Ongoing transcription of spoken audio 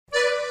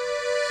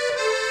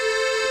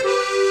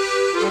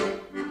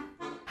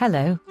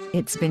Hello,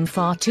 it's been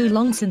far too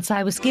long since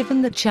I was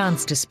given the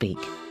chance to speak.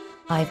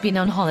 I've been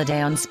on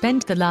holiday and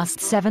spent the last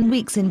 7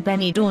 weeks in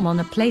Benidorm on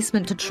a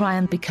placement to try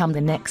and become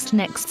the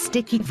next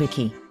Sticky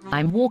Vicky.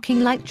 I'm walking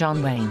like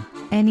John Wayne.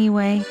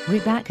 Anyway,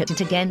 we're back at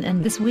it again,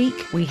 and this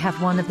week we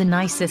have one of the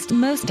nicest,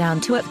 most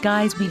down-to-earth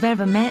guys we've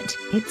ever met.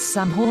 It's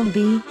Sam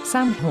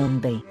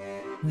Hornby.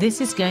 This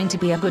is going to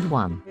be a good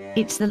one.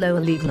 It's the lower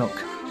league look.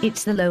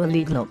 It's the lower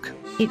league look.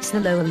 It's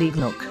the lower league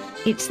look.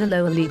 It's the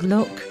lower league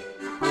look.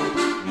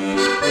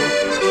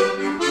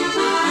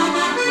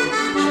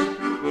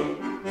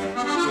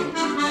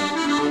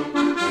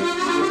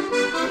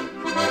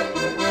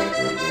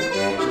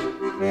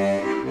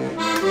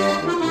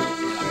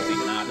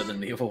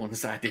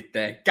 Ones I did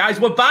there. Guys,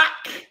 we're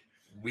back.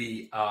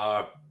 We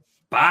are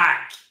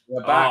back.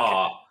 We're back.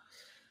 Oh,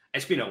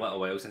 it's been a little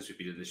while since we've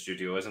been in the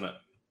studio, isn't it?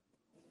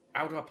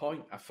 How do I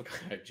point? I've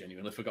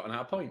genuinely forgotten how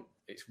to point.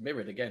 It's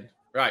mirrored again.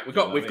 Right,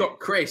 we've got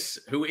Chris,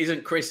 who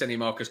isn't Chris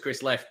anymore because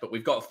Chris left, but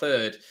we've got a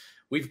third.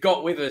 We've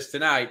got with us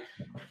tonight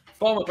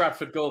former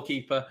Bradford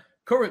goalkeeper,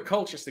 current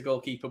Colchester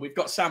goalkeeper. We've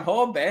got Sam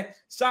Hornby.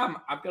 Sam,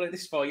 I've got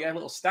this for you. A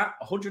little stat: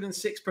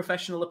 106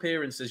 professional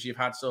appearances you've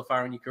had so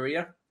far in your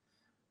career.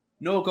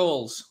 No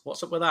goals.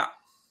 What's up with that?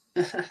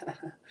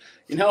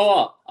 You know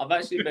what? I've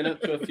actually been up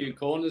to a few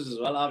corners as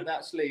well. I've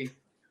actually,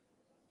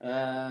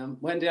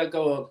 when did I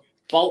go up?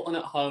 Bolton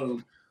at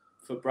home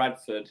for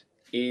Bradford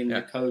in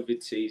the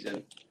COVID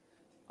season.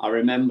 I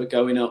remember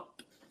going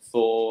up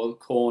for the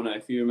corner,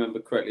 if you remember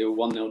correctly, we were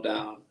 1-0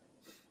 down.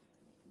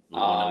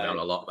 1-0 down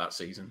a lot that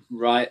season.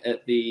 Right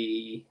at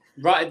the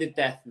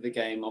death of the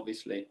game,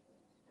 obviously.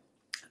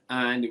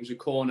 And it was a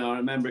corner. I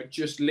remember it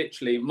just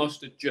literally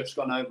must have just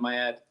gone over my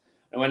head.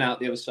 I went out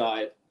the other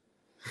side.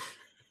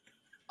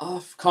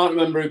 I can't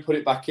remember who put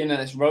it back in,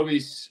 and it's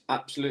Robbie's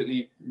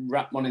absolutely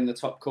wrapped one in the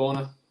top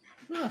corner.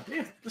 Oh,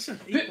 yeah, listen,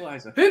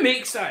 equaliser. Who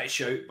makes that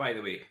shout, by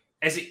the way?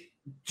 Is it?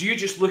 Do you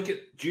just look at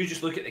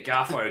the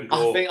gaffer and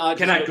go,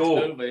 "Can I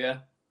go?" Over, yeah.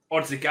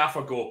 Or does the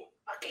gaffer go,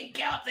 "Okay,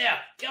 get up there,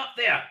 get up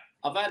there"?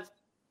 I've had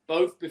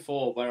both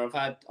before, where I've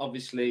had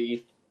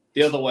obviously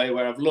the other way,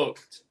 where I've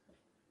looked,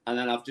 and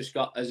then I've just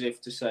got as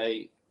if to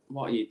say,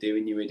 "What are you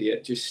doing, you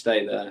idiot? Just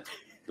stay there."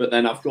 But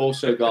then I've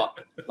also got,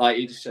 like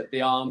you just said,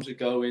 the arms are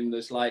going.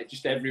 There's like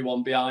just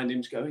everyone behind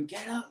him's going,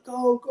 "Get up,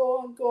 go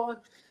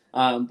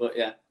on." But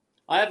yeah,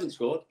 I haven't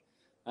scored.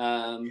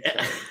 So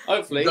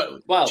hopefully,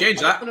 well, change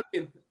that.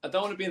 I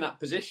don't want to be in that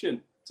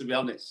position, to be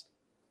honest,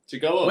 to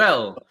go up.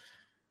 Well,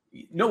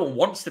 no one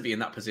wants to be in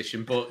that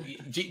position, but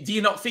do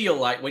you not feel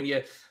like when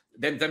you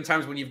them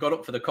times when you've got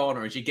up for the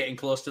corner as you're getting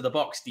close to the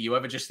box, do you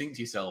ever just think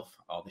to yourself,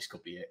 "Oh, this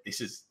could be it. This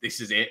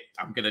is it.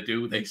 I'm going to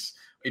do this.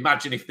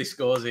 Imagine if this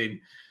goes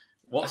in."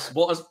 What's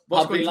going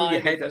through your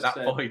head at that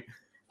point?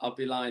 I'd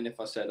be lying if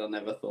I said I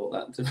never thought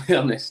that, to be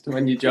honest,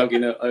 when you're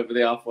jogging over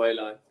the halfway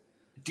line.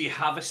 Do you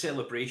have a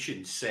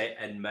celebration set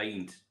in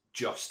mind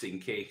just in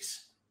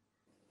case?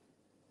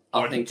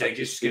 I think it's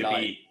just going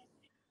to be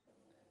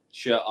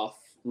shirt off,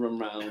 run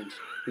round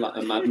like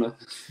a madman.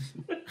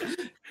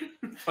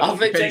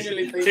 I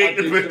genuinely think I'd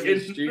do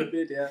something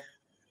stupid, yeah.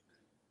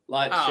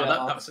 Like shirt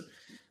off.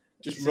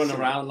 Just run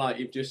around like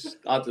you've just,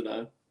 I don't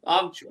know.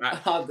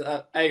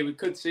 Hey, we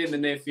could see in the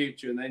near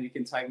future, and then you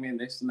can tag me in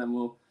this, and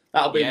then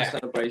that'll be the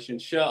celebration.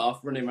 Shirt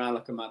off, running around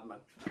like a madman.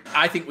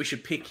 I think we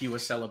should pick you a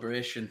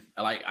celebration.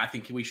 I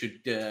think we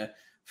should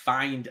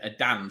find a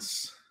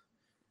dance.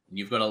 And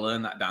you've got to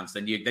learn that dance.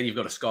 Then you've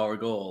got to score a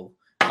goal.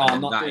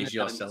 And that is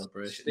your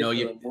celebration. No,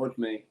 you would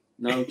me.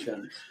 No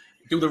chance.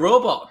 Do the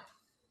robot.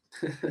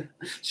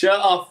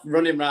 Shirt off,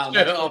 running around.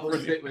 Shirt off,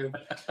 stick with.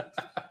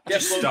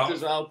 Get bumped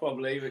as well,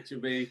 probably, which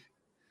would be.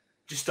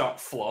 Just start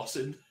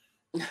flossing.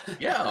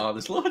 Yeah,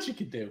 there's loads you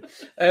can do.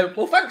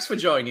 Well, thanks for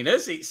joining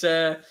us. It's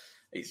a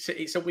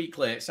week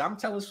late. Sam,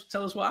 tell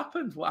us what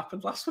happened. What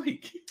happened last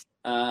week?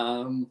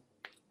 Our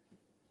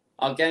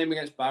game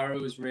against Barrow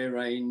was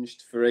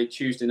rearranged for a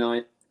Tuesday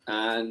night,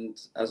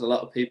 and as a lot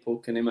of people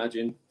can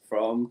imagine,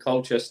 from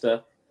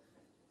Colchester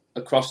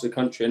across the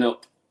country and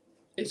up,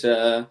 it's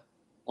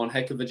one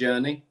heck of a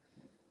journey.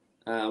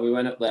 We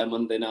went up there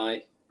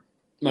Monday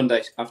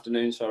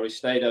afternoon.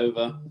 Stayed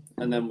over,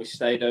 and then we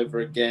stayed over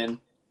again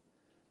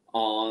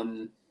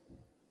on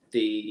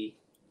the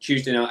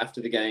Tuesday night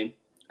after the game,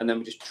 and then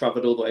we just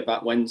travelled all the way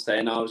back Wednesday,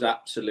 and I was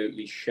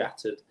absolutely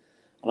shattered.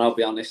 And I'll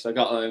be honest, I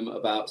got home at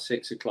about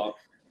 6:00,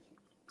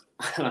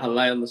 and I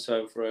lay on the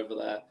sofa over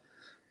there,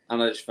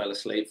 and I just fell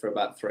asleep for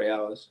about 3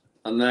 hours.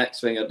 And the next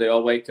thing I do, I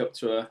wake up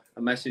to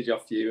a message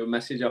off you, a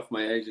message off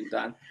my agent,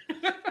 Dan.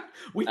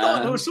 We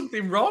thought there was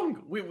something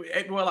wrong. We were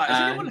like,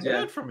 has anyone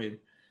heard from him?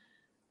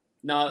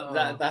 No,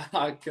 that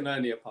I can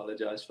only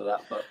apologise for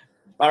that, but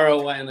Barrow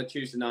away on a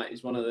Tuesday night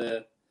is one of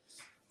the,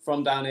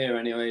 from down here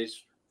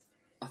anyways,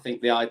 I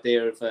think the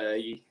idea of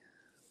a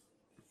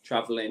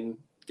travelling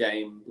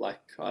game,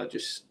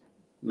 just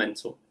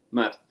mental,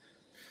 mad.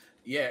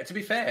 Yeah, to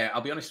be fair,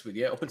 I'll be honest with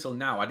you, up until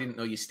now, I didn't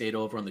know you stayed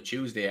over on the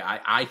Tuesday.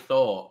 I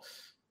thought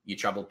you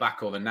travelled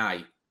back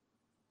overnight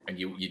And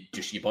you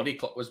just your body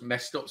clock was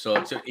messed up.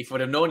 So if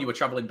we'd have known you were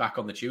travelling back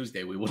on the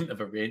Tuesday, we wouldn't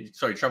have arranged.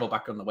 Sorry, travel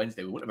back on the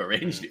Wednesday, we wouldn't have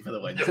arranged it for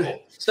the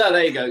Wednesday. So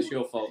there you go. It's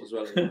your fault as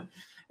well. Isn't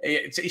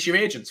it? It's your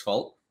agent's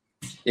fault.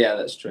 Yeah,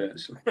 that's true.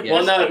 Yeah.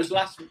 Well, no, it was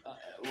last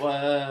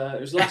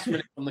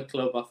minute from the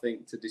club, I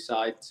think, to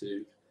decide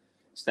to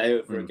stay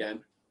over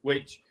again.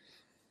 Which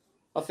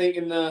I think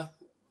in the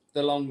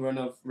long run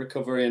of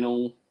recovery and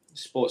all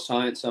sports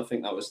science, I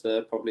think that was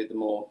probably the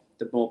more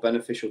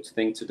beneficial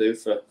thing to do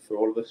for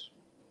all of us.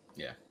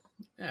 Yeah,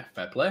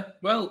 fair play.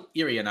 Well,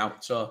 you're here now,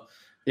 so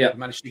we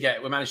managed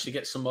to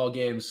get some more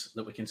games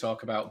that we can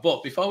talk about.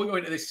 But before we go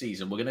into this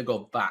season, we're going to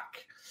go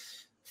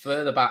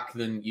further back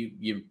than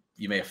you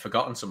may have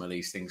forgotten some of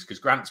these things, because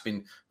Grant's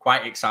been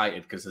quite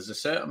excited because there's a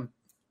certain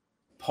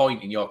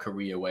point in your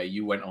career where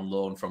you went on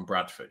loan from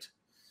Bradford,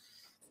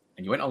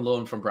 and you went on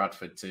loan from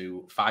Bradford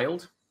to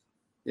Fylde.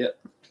 Yeah.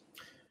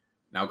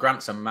 Now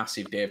Grant's a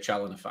massive Dave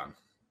Challoner fan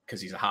because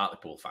he's a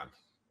Hartlepool fan.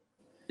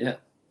 Yeah.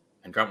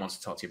 And Grant wants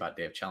to talk to you about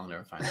Dave Challoner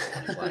and find out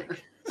what he's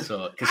like.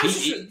 So,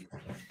 because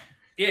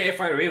if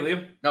I really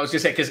am. No, I was going to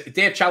say, because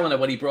Dave Challoner,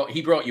 when he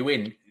brought you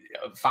in,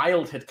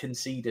 Fylde had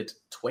conceded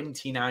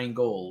 29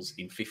 goals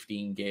in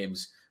 15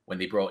 games when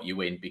they brought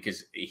you in,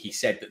 because he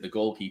said that the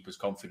goalkeeper's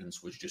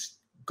confidence was just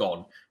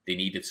gone. They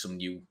needed some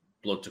new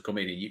blood to come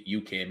in, and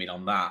you came in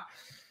on that.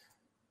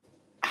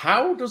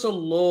 How does a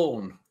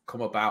loan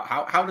come about?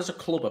 How does a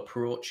club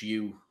approach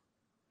you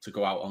to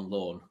go out on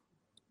loan?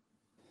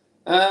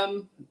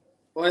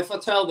 Well, if I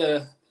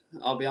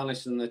I'll be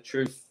honest, in the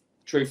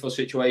truthful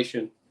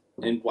situation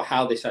in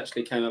how this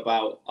actually came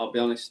about, I'll be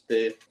honest,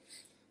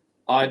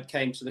 I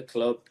came to the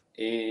club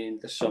in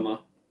the summer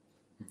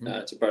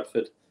to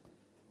Bradford.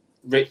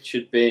 Rich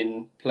had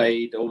been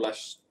played all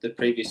the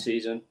previous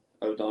season,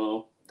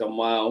 O'Donnell, done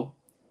well,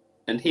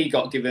 and he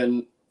got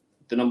given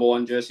the number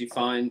 1 jersey.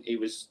 Fine, he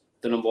was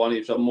the number 1. He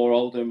was more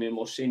older than me,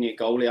 more senior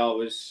goalie. I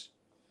was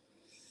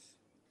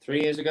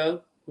 3 years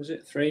ago. Was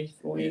it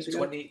 3-4 years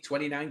ago?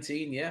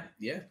 2019, yeah.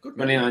 Good.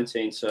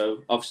 2019.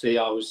 So obviously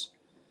I was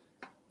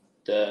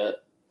the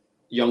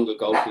younger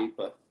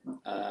goalkeeper.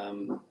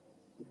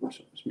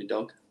 It's my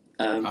dog.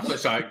 I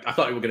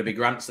thought it were going to be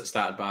Grant's that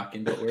started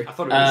barking. Don't worry. I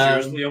thought it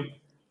was yours,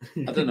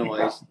 Liam. I don't know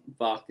why he's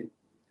barking.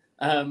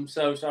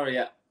 So sorry,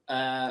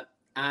 yeah.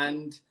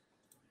 And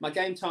my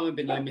game time had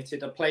been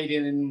limited. I played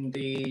in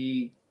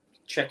the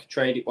Czech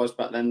trade. It was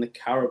back then the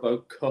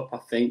Carabao Cup, I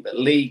think. But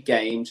league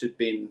games had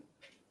been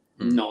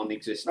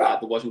non-existent.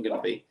 There wasn't going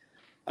to be,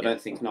 I don't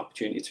think, an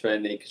opportunity to play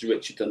in there because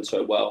Rich had done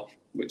so well,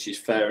 which is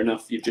fair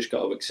enough. You've just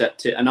got to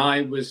accept it. And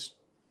I was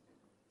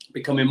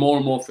becoming more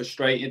and more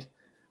frustrated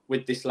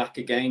with this lack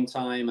of game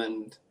time,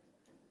 and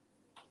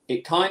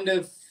it kind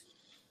of,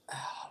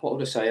 what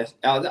would I say?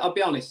 I'll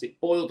be honest, it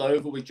boiled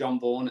over with John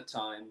Vaughan at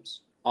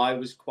times. I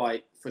was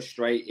quite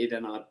frustrated,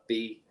 and I'd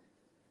be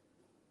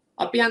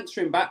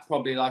answering back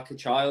probably like a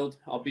child.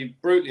 I'll be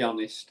brutally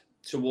honest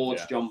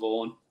towards John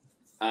Vaughan,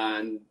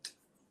 and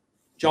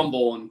John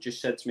Vaughan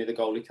just said to me, the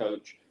goalie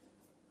coach,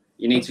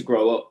 you need to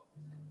grow up.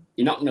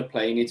 You're not going to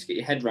play. You need to get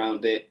your head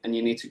around it, and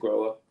you need to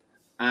grow up.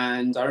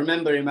 And I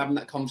remember him having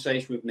that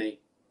conversation with me,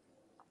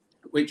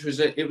 which was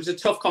it was a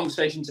tough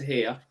conversation to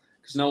hear,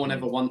 because no one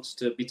ever wants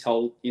to be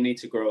told you need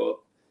to grow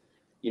up.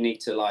 You need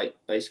to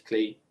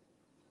basically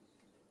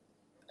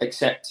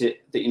accept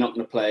it that you're not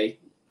going to play.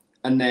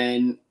 And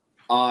then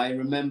I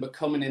remember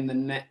coming in the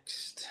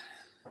next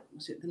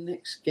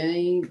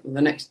game?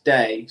 The next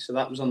day. So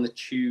that was on the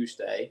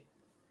Tuesday.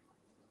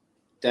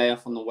 Day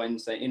off on the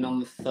Wednesday, in on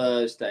the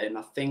Thursday. And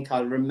I think I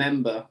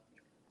remember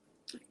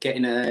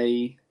getting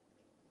a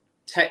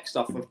text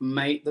off of a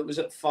mate that was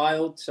at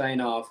Fylde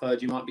saying, I've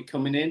heard you might be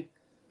coming in.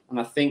 And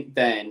I think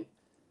then,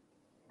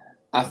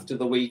 after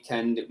the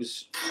weekend, it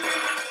was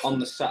on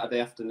the Saturday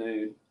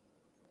afternoon,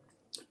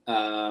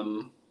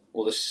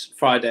 or the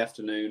Friday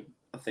afternoon,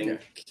 I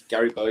think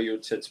Gary Bowyer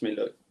had said to me,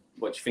 look,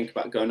 what do you think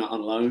about going out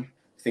on loan?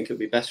 I think it would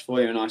be best for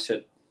you. And I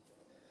said,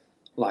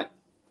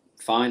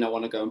 fine, I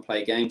want to go and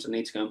play games. I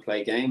need to go and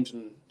play games.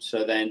 And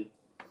so then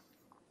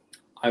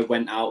I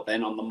went out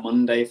then on the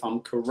Monday, if I'm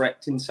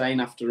correct in saying,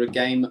 after a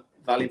game at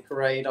Valley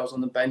Parade, I was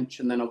on the bench,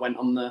 and then I went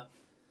on the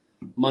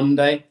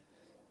Monday.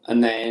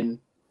 And then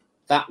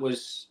that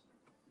was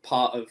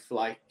part of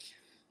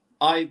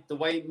the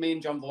way me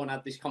and John Vaughan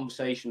had this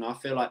conversation, I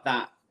feel like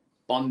that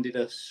bonded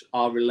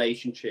our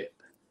relationship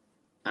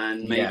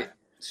and made it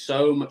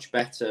so much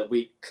better.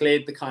 We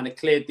cleared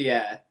the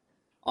air.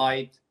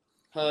 I'd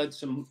heard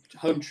some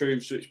home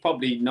truths which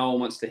probably no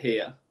one wants to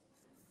hear,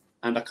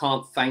 and I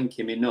can't thank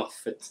him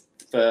enough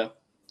for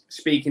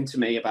speaking to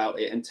me about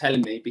it and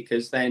telling me,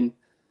 because then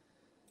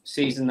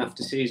season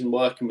after season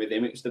working with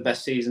him, it was the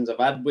best seasons I've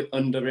had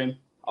under him.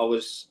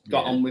 I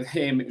got on with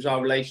him. It was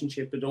our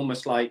relationship. It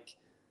almost like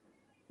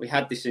we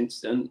had this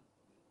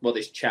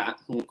this chat,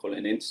 I won't call it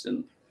an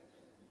instant,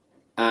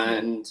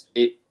 and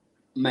it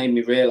made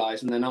me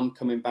realise. And then I'm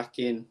coming back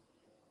in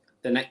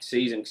the next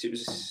season, because it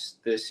was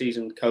the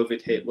season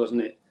COVID hit,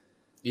 wasn't it?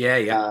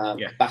 Yeah.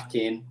 Back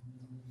in.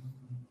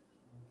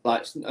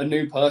 like a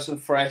new person,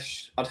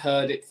 fresh. I'd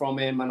heard it from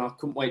him, and I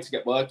couldn't wait to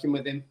get working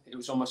with him. It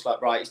was almost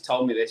like, right, he's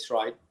told me this,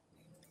 right?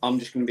 I'm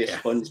just going to be a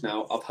sponge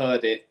now. I've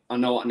heard it. I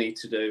know what I need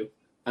to do,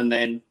 and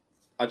then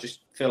I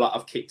just feel like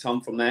I've kicked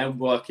on from there,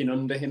 working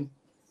under him.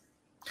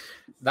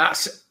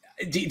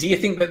 Do you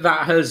think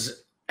that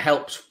has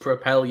helped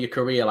propel your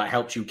career? Like,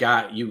 helped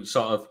you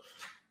sort of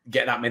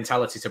get that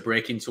mentality to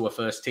break into a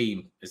first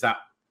team? Is that?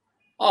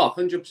 Oh,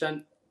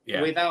 100%.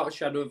 Yeah. Without a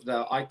shadow of a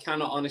doubt. I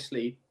cannot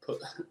honestly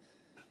put.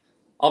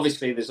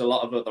 Obviously, there's a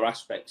lot of other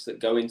aspects that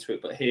go into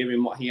it, but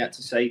hearing what he had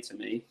to say to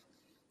me,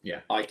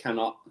 I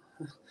cannot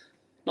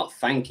not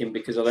thank him,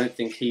 because I don't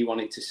think he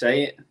wanted to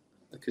say it,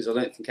 because I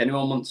don't think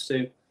anyone wants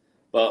to,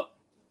 but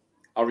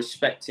I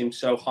respect him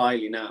so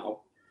highly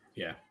now.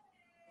 Yeah.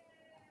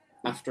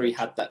 After he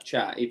had that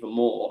chat even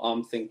more,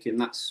 I'm thinking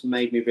that's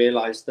made me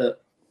realise that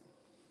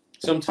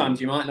sometimes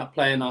you might not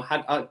play. And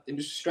it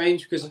was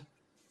strange because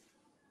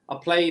I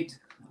played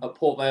at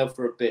Port Vale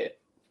for a bit.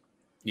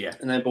 Yeah.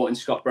 And then brought in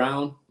Scott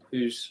Brown,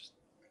 who's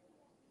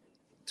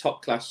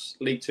top class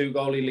League 2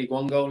 goalie, League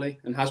 1 goalie,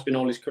 and has been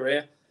all his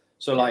career.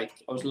 So, like,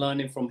 I was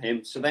learning from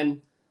him. So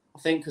then I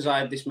think because I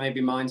had this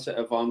maybe mindset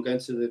of, I'm going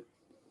to the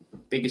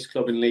biggest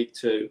club in League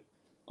 2,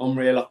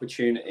 unreal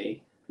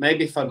opportunity.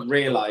 Maybe if I'd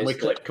realised...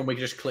 Can we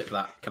just clip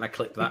that? Can I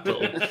clip that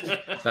little...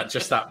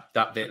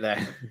 that bit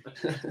there?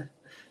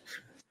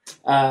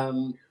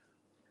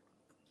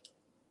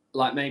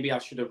 Like, maybe I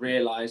should have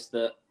realised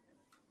that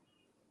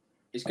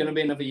it's going to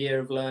be another year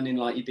of learning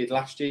like you did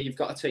last year. You've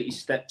got to take your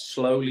steps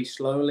slowly,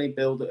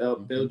 build it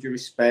up, build your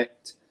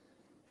respect,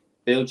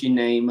 build your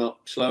name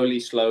up slowly,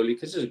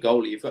 because as a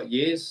goalie, you've got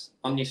years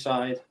on your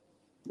side,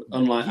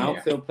 unlike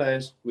outfield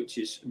players, which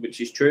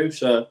is true.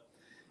 So,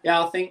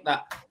 yeah, I think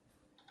that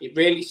it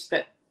really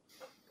stepped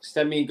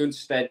me in good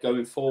stead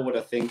going forward,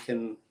 I think,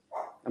 and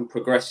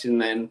progressing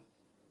then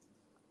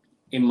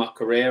in my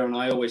career. And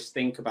I always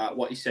think about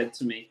what he said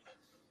to me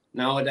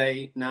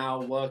nowadays,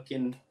 now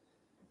working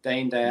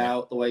day in, day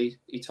out, the way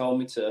he told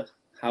me to,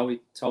 how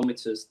he told me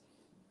to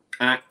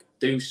act,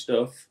 do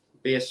stuff,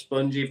 be a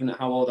sponge, even at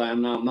how old I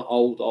am now. I'm not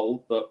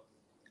old, but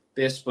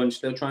be a sponge,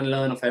 still trying to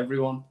learn off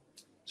everyone.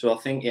 So I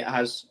think it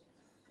has,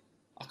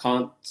 I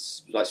can't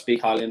like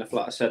speak highly enough,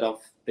 like I said, of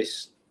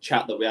this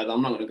chat that we had.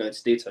 I'm not going to go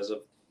into details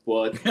of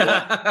word.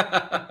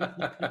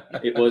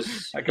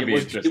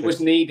 It was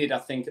needed, I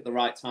think, at the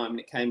right time, and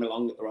it came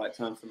along at the right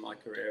time for my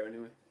career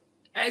anyway.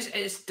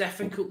 It's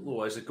difficult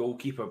though as a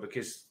goalkeeper,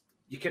 because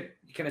you kind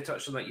of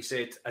touched on that. You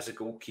said as a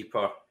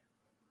goalkeeper,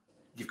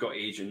 you've got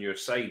age on your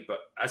side, but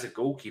as a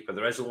goalkeeper,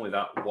 there is only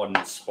that one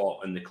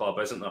spot in the club,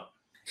 isn't there?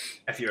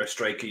 If you're a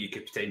striker, you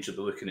could potentially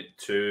be looking at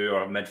 2,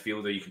 or a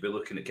midfielder, you could be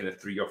looking at kind of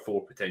 3 or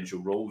 4 potential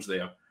roles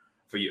there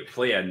for you to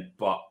play in.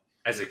 But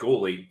as a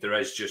goalie, there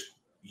is just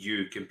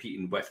you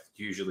competing with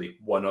usually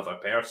one other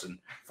person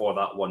for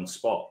that one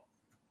spot.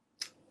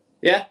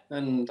 Yeah,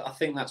 and I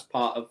think that's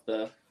part of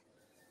the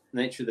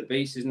nature of the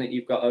beast, isn't it?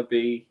 You've got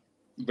to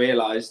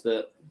realise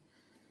that,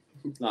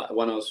 like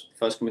when I was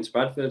first coming to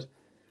Bradford,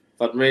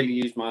 if I'd really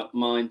used my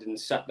mind and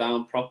sat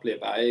down properly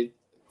about it,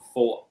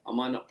 thought I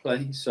might not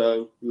play,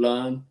 so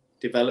learn,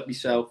 develop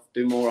yourself,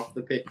 do more off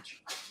the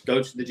pitch,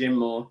 go to the gym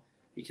more.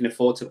 You can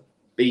afford to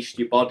beast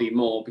your body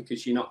more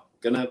because you're not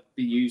going to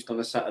be used on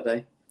a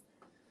Saturday.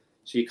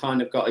 So you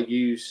kind of got to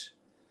use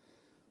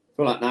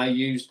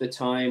the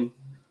time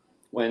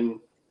when...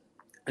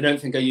 I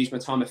don't think I used my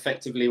time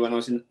effectively when I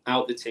was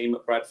out the team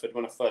at Bradford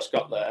when I first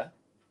got there.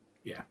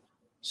 Yeah.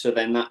 So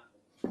then that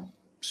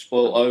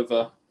spoiled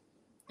over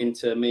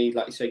into me,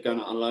 like you say, going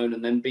out on loan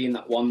and then being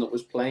that one that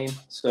was playing.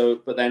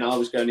 So, but then I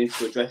was going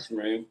into a dressing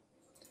room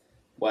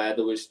where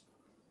there was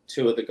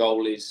 2 other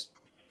goalies,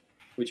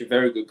 which are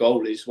very good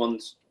goalies.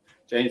 One's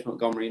James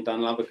Montgomery and Dan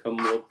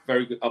Lavercombe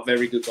are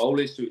very good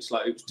goalies. So it's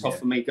like it was tough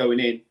for me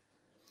going in,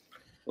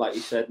 like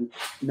you said,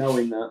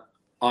 knowing that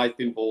I've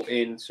been brought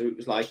in. So it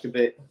was like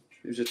it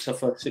was a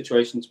tougher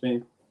situation to be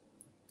in.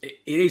 It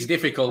is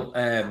difficult.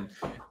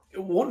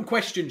 One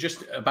question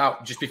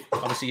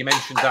obviously you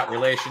mentioned that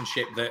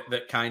relationship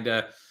that kind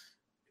of,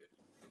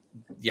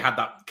 you had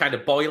that kind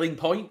of boiling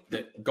point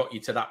that got you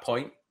to that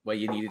point where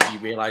you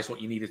realised what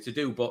you needed to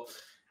do. But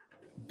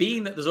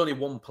being that there's only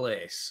one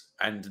place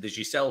and there's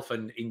yourself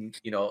and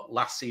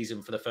last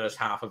season for the first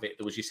half of it,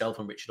 there was yourself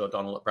and Richard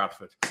O'Donnell at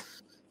Bradford.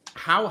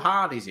 How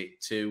hard is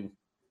it to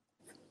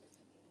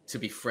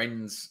be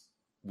friends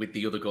with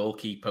the other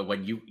goalkeeper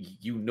when you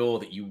know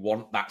that you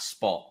want that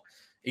spot?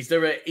 Is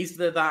there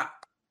that,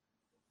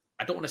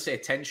 I don't want to say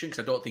tension,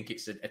 because I don't think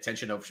it's a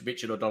tension of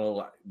Richard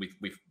O'Donnell.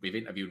 We've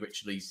interviewed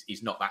Richard.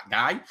 He's not that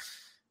guy.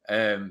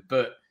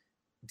 But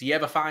do you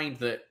ever find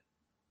that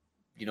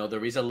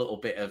there is a little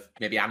bit of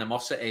maybe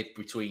animosity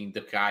between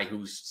the guy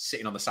who's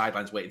sitting on the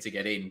sidelines waiting to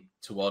get in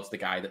towards the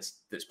guy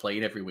that's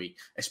playing every week,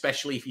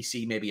 especially if you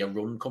see maybe a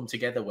run come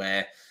together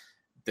where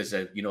there's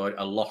a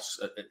loss,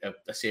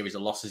 a series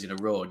of losses in a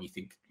row, and you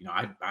think,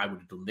 I would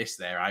have done this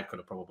there. I could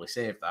have probably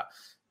saved that.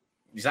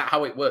 Is that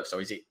how it works,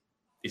 or is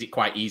it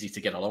quite easy to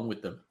get along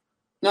with them?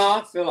 No,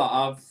 I feel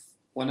like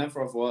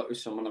whenever I've worked with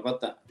someone, I've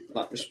had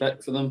that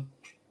respect for them.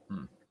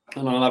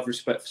 And I'll have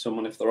respect for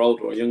someone if they're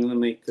older or younger than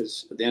me,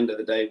 because at the end of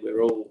the day,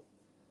 we're all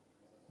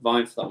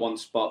vying for that one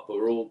spot, but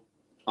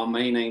our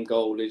main aim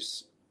goal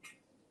is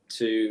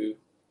to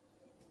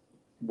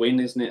win,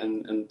 isn't it?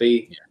 And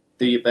do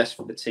your best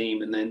for the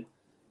team, and then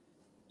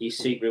you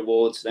seek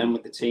rewards then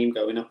with the team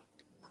going up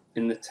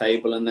in the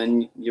table, and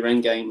then your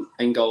end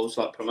goals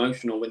like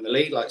promotion or win the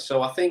league.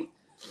 So I think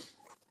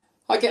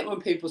I get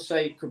when people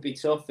say it could be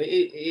tough.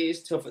 It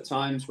is tough at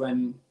times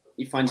when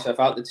you find yourself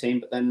out the team,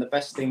 but then the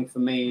best thing for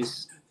me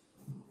is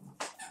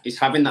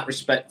having that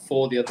respect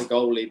for the other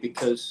goalie,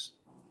 because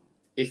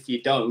if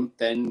you don't,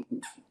 then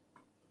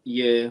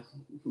your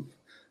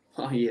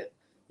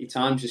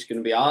time's just going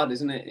to be hard,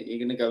 isn't it? You're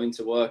going to go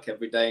into work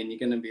every day and you're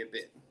going to be a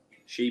bit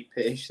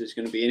sheepish. There's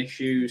going to be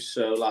issues.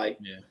 So, I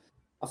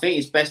think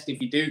it's best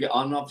if you do get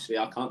on. Obviously,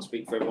 I can't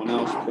speak for everyone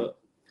else, but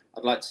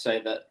I'd like to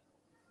say that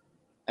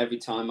every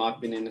time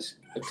I've been in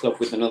a club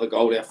with another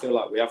goalie, I feel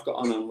like we have got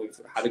on and we've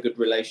had a good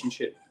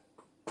relationship.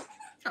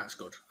 That's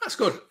good. That's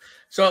good.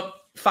 So,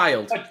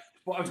 Fylde.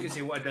 What I was going to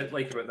say, what I did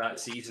like about that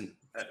season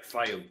at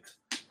Fylde,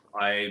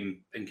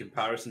 in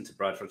comparison to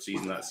Bradford's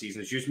season that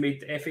season, is you made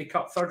the FA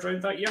Cup third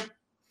round that year?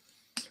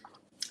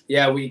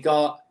 Yeah, we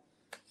got...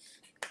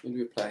 Who did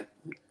we play?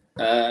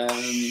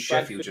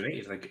 Sheffield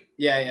United, I think.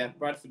 Yeah.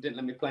 Bradford didn't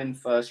let me play in the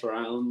first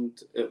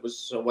round. It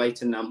was away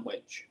to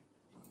Nantwich.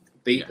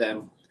 Beat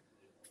them.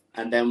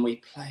 And then we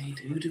played...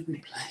 Who did we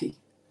play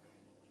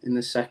in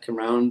the second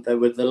round? They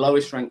were the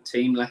lowest ranked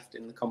team left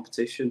in the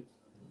competition.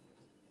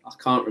 I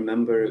can't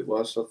remember who it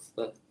was off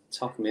the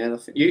top of my head. I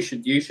think you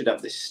should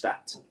have this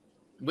stat.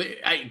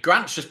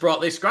 Grant's just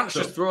brought this. Grant's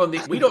just thrown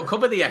this. We don't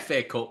cover the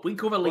FA Cup. We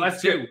cover League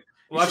Two.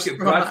 Well, actually,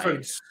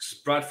 Bradford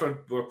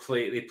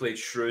they played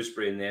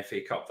Shrewsbury in the FA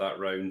Cup that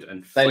round,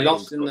 and they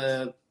lost, didn't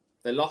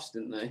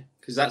they?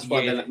 Because that's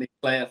why they let me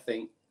play, I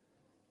think.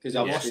 Because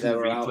obviously they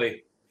were out.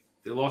 They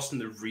lost in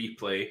the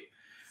replay,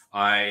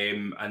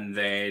 and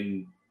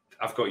then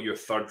I've got your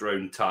third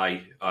round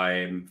tie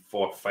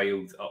for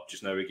Fylde up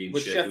just now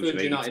against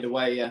Sheffield United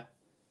away. Yeah.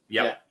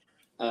 Yep.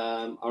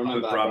 I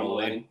remember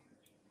that,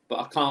 but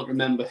I can't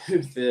remember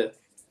who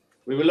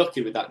we were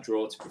lucky with that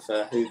draw. To be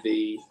fair,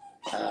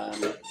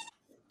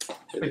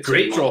 a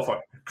great draw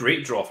for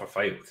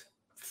Fylde.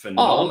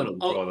 Phenomenal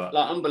draw that.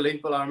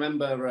 Unbelievable. I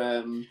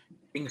remember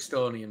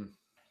Kingstonian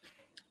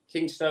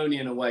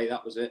away.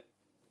 That was it.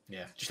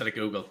 Yeah, just had a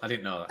Google. I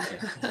didn't know that.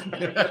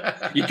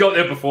 Yeah. You got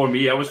there before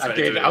me. I was trying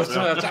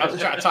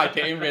to type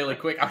it in really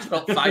quick. I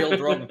spelled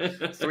Fylde wrong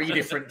 3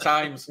 different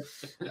times.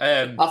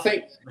 I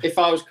think if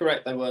I was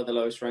correct, they were the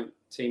lowest ranked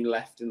team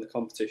left in the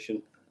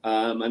competition.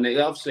 And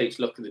obviously it's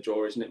luck of the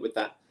draw, isn't it, with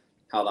that,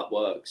 how that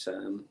works.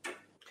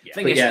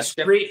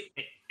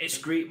 It's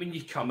great when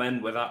you come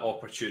in with that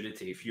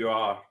opportunity. If you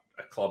are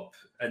a club,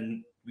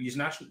 and we use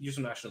National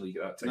League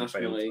at that time.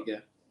 National League,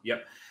 yeah.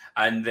 Yep.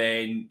 And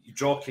then you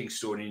draw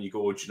Kingstonian and you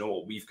go, do you know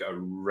what? We've got a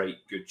right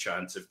good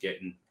chance of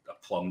getting a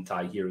plum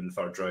tie here in the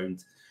third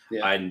round.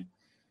 Yeah. And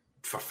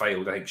for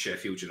Fylde, I think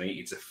Sheffield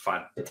United's a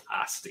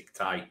fantastic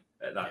tie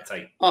at that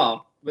time.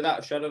 Oh, without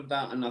a shadow of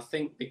doubt. And I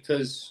think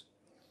because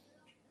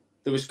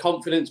there was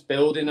confidence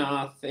building, and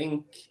I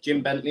think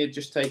Jim Bentley had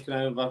just taken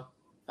over.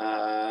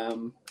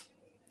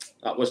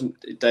 That wasn't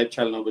Dave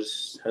Challoner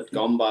had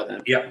gone by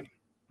then. Yeah,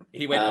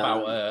 he went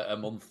about a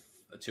month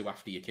or 2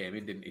 after you came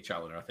in, didn't he,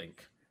 Challoner? I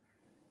think.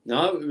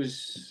 No, it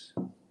was.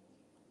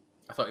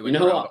 I thought he went.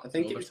 I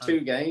think it was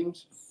 2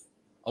 games.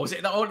 Oh, was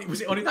it that only?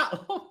 Was it only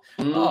that long?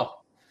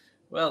 Oh,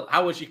 well.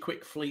 How was your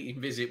quick fleeting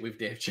visit with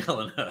Dave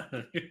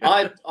Challoner?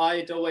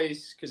 I'd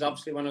always, because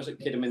obviously when I was at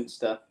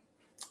Kidderminster,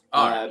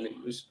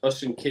 it was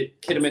us and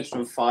Kidderminster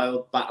and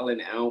Fylde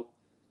battling it out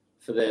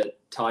for the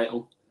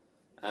title,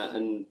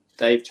 and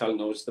Dave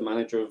Challoner was the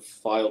manager of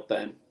Fylde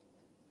then,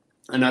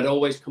 and I'd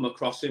always come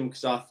across him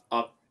because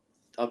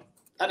I've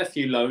had a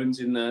few loans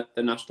in the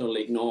National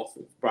League North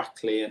with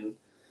Brackley and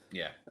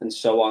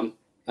so on,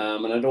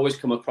 and I'd always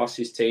come across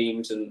his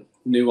teams and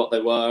knew what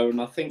they were,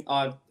 and I think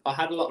I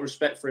had a lot of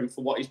respect for him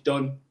for what he's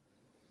done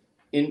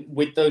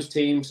with those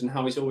teams and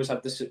how he's always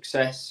had the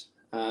success,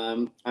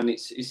 and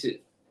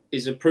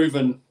he's a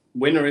proven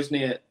winner, isn't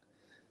he,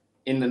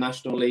 in the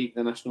National League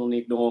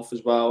North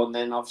as well, and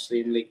then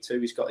obviously in League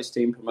 2 he's got his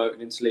team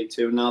promoted into League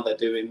 2, and now they're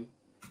doing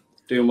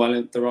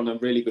well. They're on a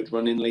really good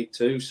run in League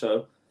 2,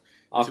 so.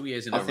 2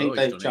 years in a row. I think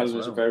Dave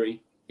Challoner's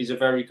he's a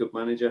very good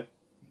manager.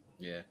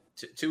 Yeah,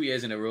 2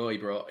 years in a row. He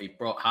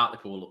brought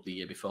Hartlepool up the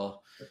year before.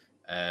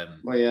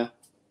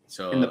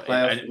 So in the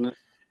playoffs, isn't it?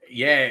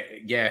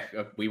 Yeah.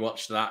 We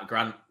watched that.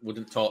 Grant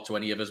wouldn't talk to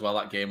any of us while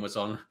that game was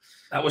on.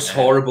 That was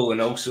horrible,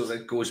 and also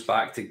that goes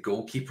back to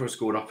goalkeepers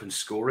going up and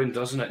scoring,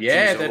 doesn't it?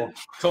 Yeah, the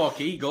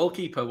Torquay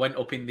goalkeeper went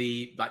up in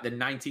the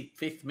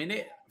 95th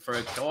minute for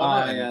a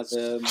corner.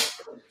 The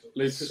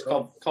Lucas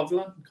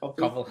Covellan.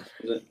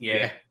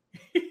 Yeah.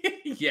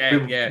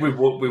 We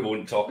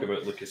won't talk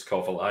about Lucas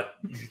Covellan.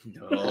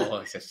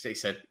 No, he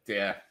said,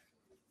 yeah.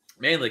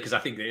 Mainly because I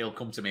think that he'll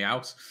come to my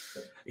house.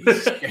 He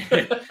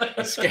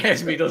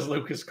scares me, does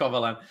Lucas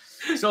Covellan.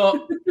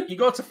 So you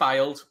go to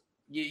Fylde.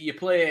 You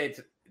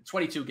played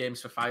 22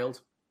 games for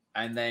Fylde.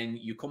 and then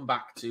you come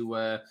back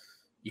to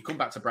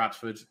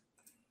Bradford,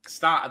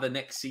 start of the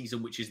next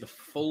season, which is the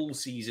full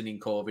season in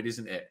COVID,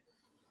 isn't it?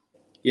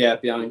 Yeah,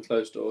 behind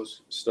closed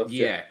doors stuff.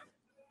 Yeah.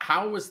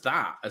 How was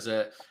that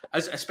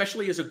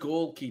especially as a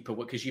goalkeeper?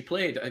 Because you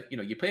played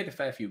a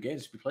fair few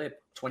games. You played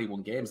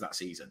 21 games that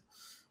season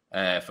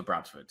for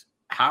Bradford.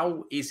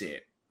 How is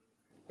it?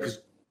 Because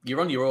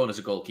you're on your own as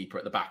a goalkeeper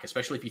at the back,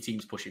 especially if your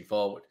team's pushing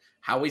forward.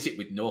 How is it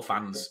with no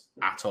fans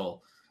at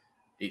all?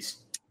 It's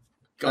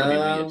got to be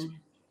weird.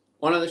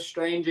 One of the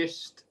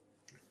strangest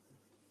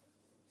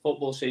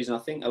football season. I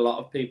think a lot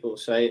of people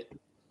say it,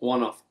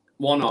 one of,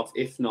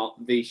 if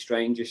not the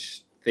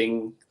strangest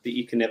thing that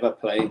you can ever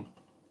play.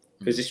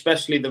 Because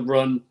especially the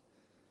run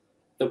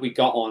that we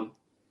got on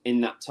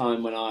in that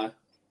time when I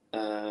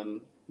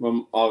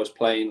was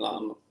playing, like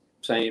I'm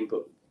saying,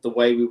 but the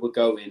way we were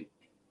going,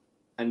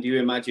 and you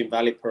imagine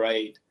Valley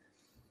Parade,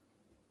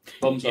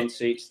 bums on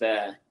seats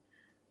there,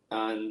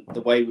 and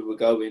the way we were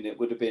going, it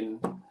would have been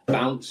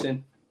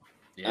bouncing.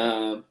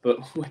 Yeah. But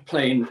we're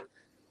playing.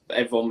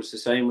 Everyone was the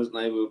same, wasn't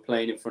they? We were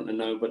playing in front of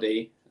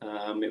nobody.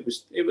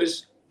 It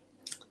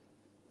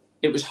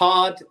was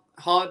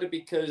harder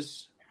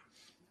because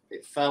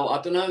it felt, I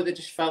don't know, they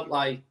just felt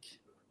like,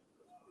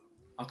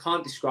 I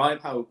can't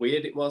describe how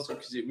weird it was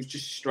because it was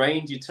just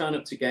strange. You turn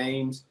up to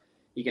games,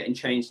 you're getting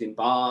changed in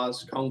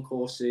bars,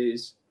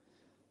 concourses.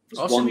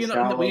 Also, were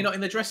you not in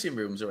the dressing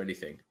rooms or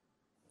anything?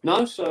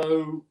 No,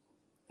 so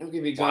I'll give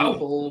you an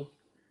example. Wow.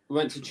 We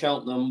went to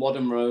Cheltenham,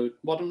 Wadham Road.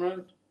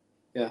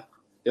 Yeah.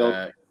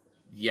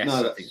 Yes,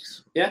 no, I think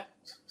so. Yeah?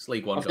 It's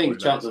League One. I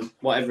think Cheltenham,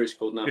 whatever it's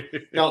called now.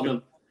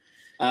 Cheltenham.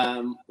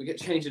 We get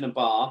changed in a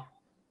bar.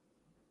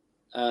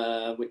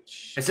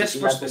 Which is this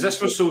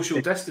for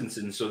social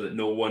distancing so that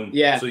no one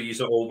so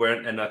you all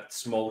weren't in a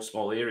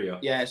small area?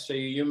 Yeah, so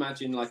you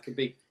imagine like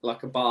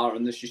a bar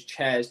and there's just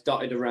chairs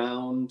dotted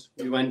around.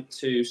 We went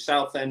to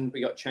Southend,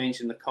 we got changed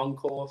in the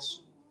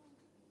concourse,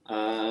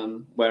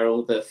 where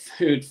all the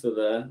food for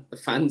the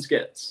fans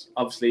gets,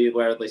 obviously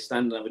where they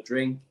stand and have a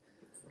drink.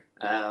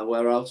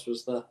 Where else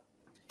was there?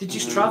 Did you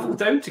travel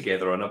down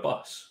together on a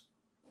bus?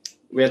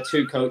 We had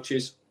 2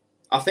 coaches.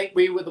 I think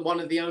we were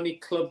one of the only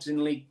clubs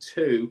in League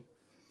 2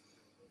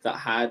 that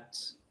had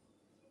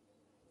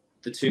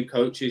the 2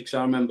 coaches, because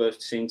I remember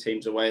seeing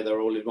teams away,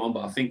 they're all in one,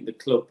 but I think the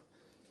club,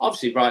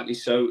 obviously rightly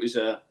so, it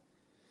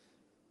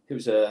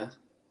was a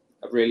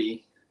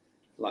really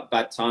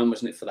bad time,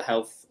 wasn't it, for the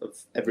health of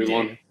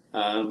everyone.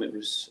 Yeah.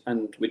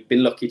 And we'd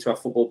been lucky to have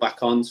football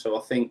back on, so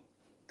I think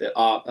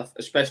that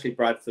especially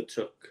Bradford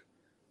took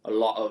a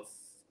lot of,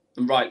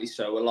 and rightly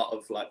so, a lot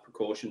of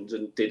precautions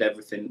and did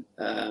everything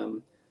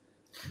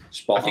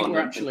spot on. I think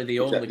we're actually the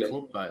only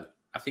club.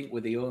 I think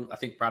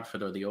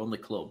Bradford are the only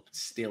club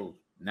still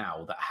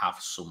now that have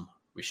some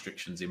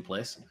restrictions in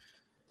place.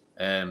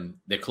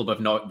 Their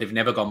club they've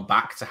never gone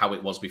back to how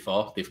it was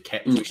before. They've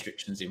kept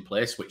restrictions in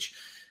place, which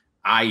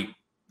I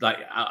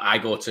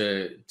go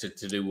to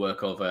do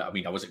work over. I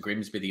mean, I was at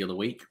Grimsby the other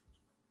week.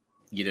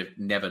 You'd have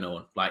never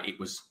known. It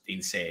was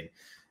insane.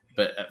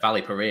 But at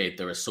Valley Parade,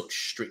 there are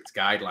such strict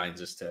guidelines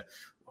as to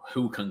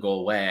who can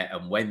go where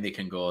and when they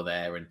can go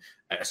there. And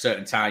at a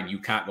certain time, you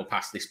can't go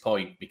past this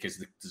point because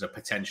there's a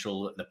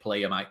potential that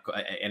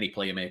any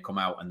player may come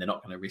out and they're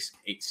not going to risk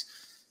it.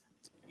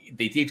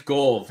 They did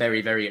go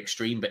very, very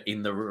extreme, but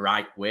in the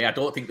right way. I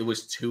don't think there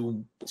was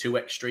too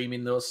extreme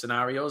in those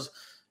scenarios.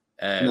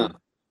 No.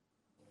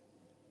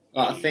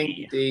 I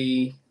think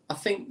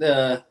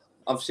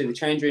obviously the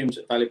change rooms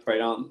at Valley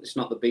Parade it's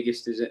not the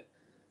biggest, is it?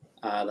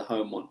 The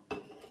home one.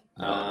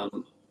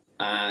 No.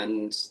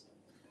 And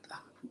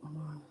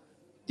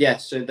yeah,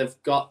 so they've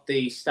got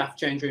the staff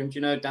change rooms,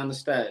 down the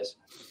stairs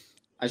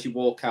as you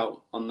walk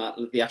out on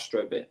the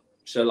Astro bit.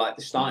 So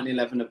the starting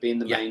 11 would be in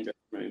the main dressing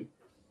room,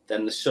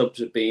 then the subs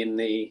would be in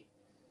the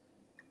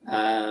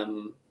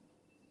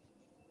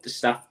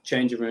staff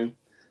changing room.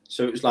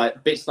 So it was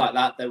bits like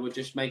that. They were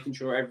just making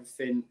sure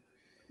everything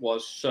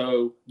was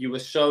you were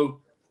so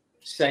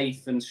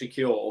safe and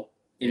secure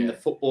in the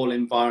football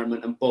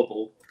environment and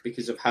bubble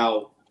because of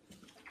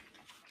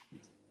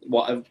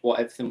what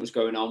everything was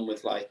going on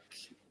with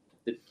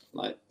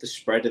the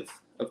spread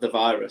of the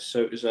virus.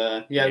 So it was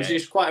it was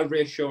just quite a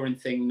reassuring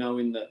thing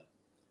knowing that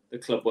the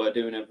club were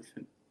doing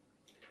everything.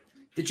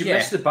 Did you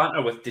miss the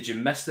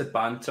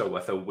banter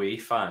with away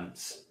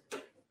fans?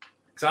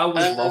 Because I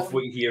always love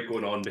what you hear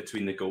going on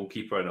between the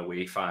goalkeeper and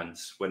away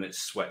fans when it's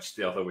switched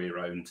the other way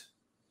around.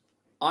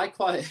 I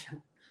quite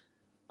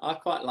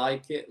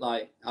like it.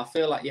 I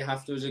feel like you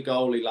have to as a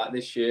goalie,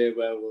 this year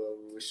where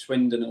we're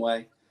Swindon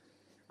away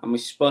and we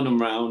spun them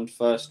round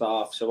first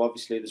half. So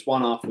obviously there's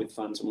one half with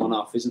fans and one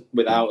half isn't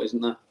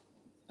there?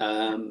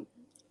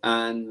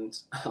 And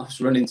I was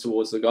running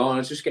towards the goal and I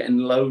was just getting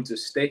loads of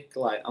stick.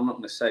 I'm not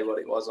going to say what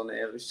it was on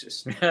here. It was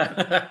just...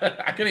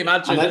 I can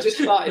imagine. And I just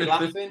started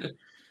laughing.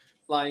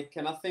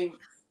 And I think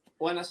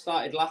when I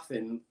started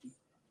laughing,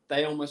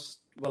 they almost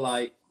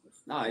were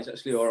no, he's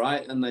actually all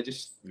right. And they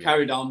just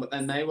carried on, but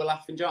then they were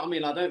laughing. Do you know what I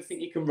mean? I don't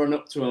think you can run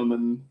up to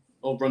them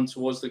or run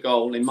towards the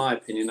goal, in my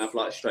opinion, have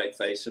a straight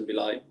face and be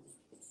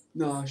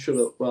no, shut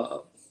up.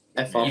 But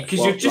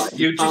Because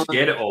you just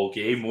get it all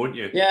game, won't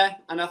you? Yeah,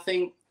 and I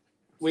think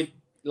with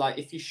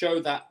if you show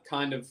that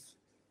kind of,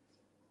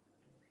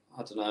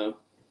 I don't know,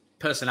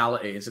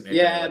 personality, isn't it?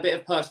 Yeah, a bit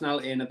of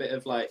personality and a bit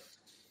of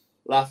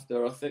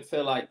laughter. I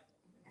feel like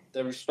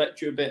they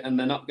respect you a bit, and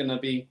they're not going to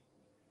be.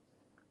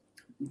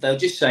 They'll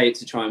just say it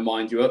to try and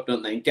wind you up,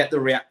 don't they? And get the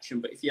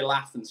reaction. But if you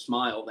laugh and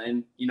smile,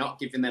 then you're not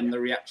giving them the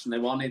reaction they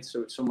wanted.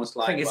 So it's almost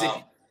like,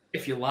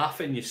 if you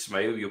laugh and you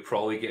smile, you'll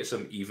probably get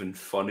some even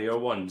funnier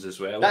ones as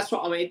well. That's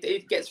what I mean.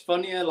 It gets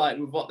funnier,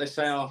 with what they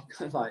say.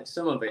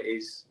 Some of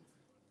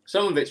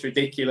it's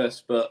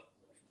ridiculous, but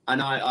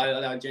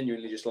I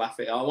genuinely just laugh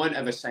at it. I won't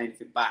ever say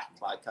anything back.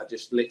 I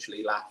just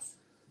literally laugh.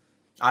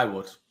 I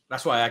would.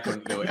 That's why I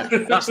couldn't do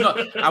it. That's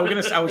not. I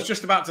was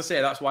just about to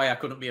say that's why I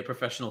couldn't be a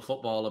professional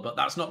footballer, but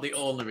that's not the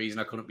only reason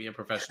I couldn't be a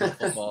professional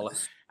footballer.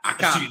 I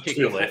can't kick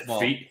a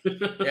football.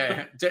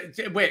 Yeah.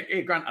 Wait,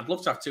 hey, Grant, I'd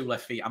love to have 2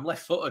 left feet. I'm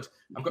left-footed.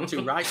 I've got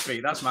 2 right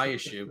feet. That's my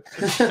issue.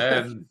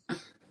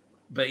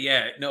 But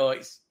yeah, no,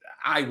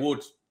 I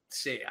would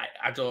say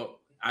I don't.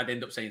 I'd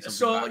end up saying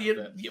something.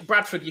 So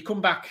Bradford, you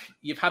come back.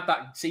 You've had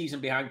that season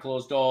behind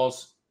closed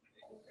doors.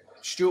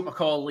 Stuart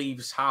McCall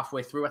leaves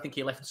halfway through. I think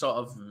he left sort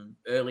of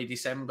early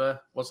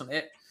December, wasn't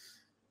it?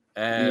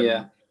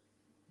 Yeah.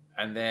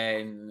 And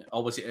then,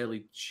 or was it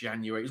early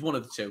January? It was one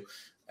of the two.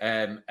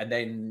 And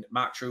then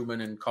Mark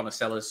Truman and Connor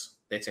Sellers,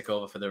 they take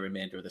over for the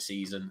remainder of the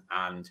season.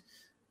 And to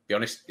be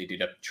honest, they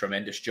did a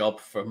tremendous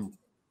job from,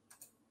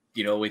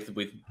 with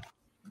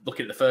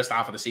looking at the first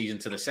half of the season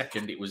to the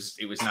second, it was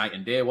night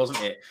and day,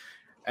 wasn't it?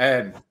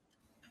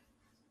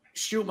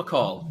 Stuart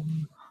McCall,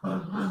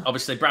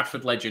 obviously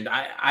Bradford legend.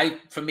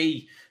 For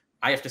me,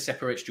 I have to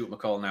separate Stuart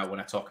McCall now when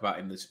I talk about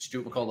him. There's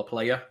Stuart McCall the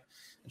player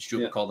and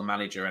Stuart McCall the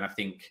manager, and I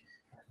think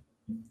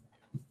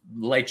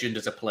legend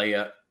as a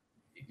player,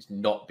 he's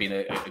not been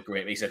a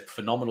great. He's a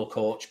phenomenal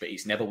coach, but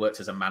he's never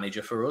worked as a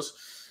manager for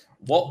us.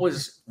 What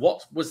was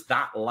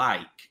that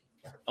like?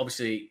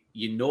 Obviously,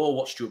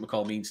 what Stuart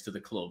McCall means to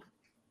the club.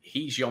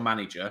 He's your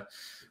manager.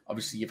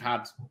 Obviously, you've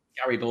had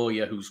Gary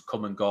Bowyer, who's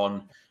come and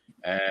gone.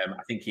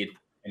 I think he'd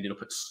ended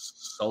up at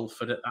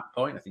Salford at that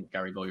point. I think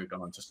Gary Bowyer had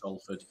gone on to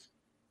Salford.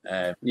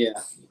 I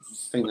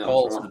think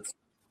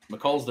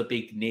McCall's the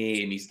big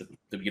name. He's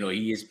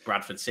he is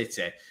Bradford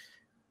City,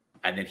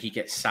 and then he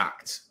gets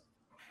sacked.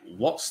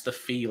 What's the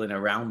feeling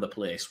around the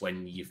place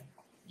when you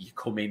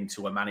come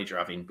into a manager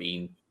having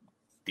been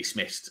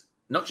dismissed?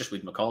 Not just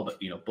with McCall, but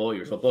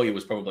Bowyer as well. Bowyer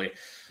was probably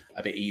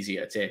a bit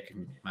easier to take,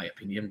 in my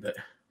opinion. But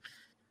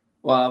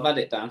I've had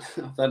it down.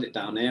 I've had it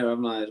down here,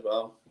 haven't I, as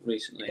well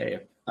recently? Yeah.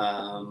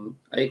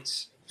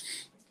 It's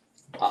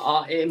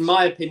in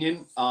my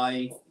opinion,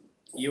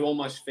 you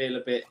almost feel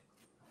a bit.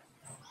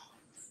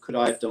 Could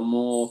I have done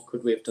more?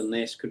 Could we have done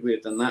this? Could we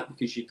have done that?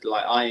 Because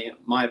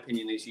my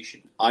opinion is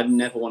I'd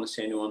never want to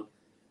see anyone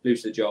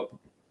lose the job.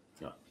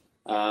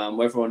 No.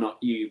 Whether or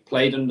not you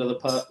played under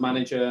the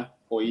manager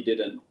or you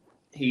didn't,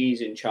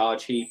 he's in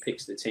charge. He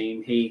picks the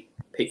team. He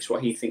picks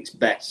what he thinks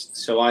best.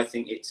 So I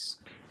think it's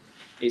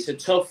a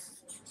tough.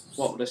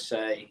 What would I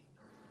say?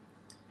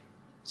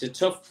 It's a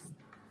tough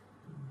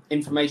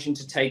information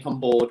to take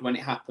on board when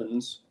it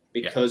happens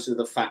because of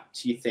the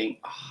fact you think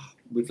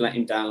we've let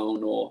him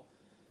down, or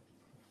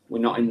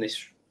we're not in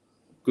this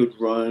good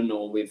run,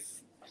 or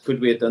could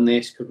we have done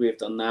this? Could we have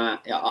done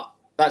that? Yeah,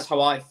 that's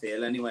how I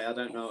feel anyway. I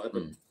don't know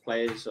other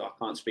players, so I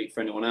can't speak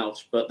for anyone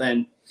else. But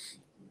then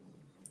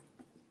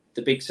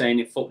the big saying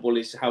in football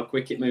is how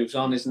quick it moves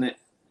on, isn't it?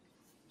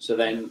 So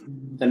then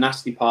the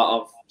nasty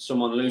part of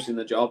someone losing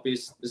the job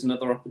is there's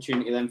another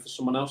opportunity then for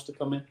someone else to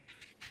come in.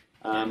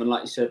 And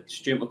like you said,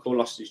 Stuart McCall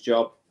lost his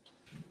job.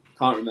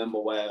 Can't remember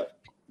where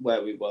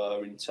we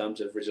were in terms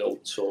of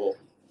results or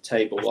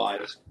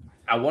table-wise.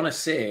 I want to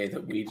say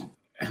that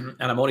and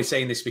I'm only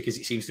saying this because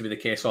it seems to be the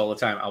case all the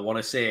time, I want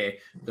to say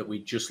that we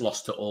just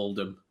lost to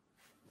Oldham.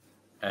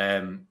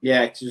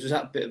 Because it was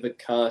that bit of a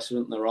curse,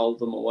 wasn't there,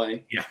 Oldham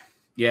away?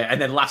 Yeah,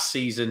 and then last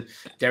season,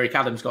 Derek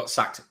Adams got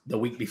sacked the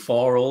week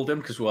before Oldham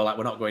because we're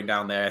not going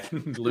down there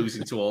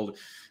losing to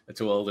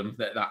Oldham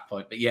at that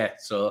point. But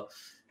so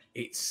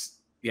it's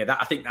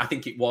that I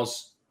think it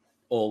was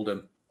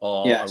Oldham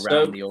or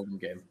around the Oldham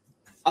game.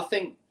 I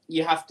think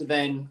you have to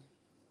then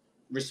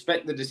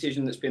respect the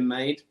decision that's been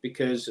made,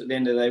 because at the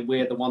end of the day,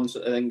 we're the ones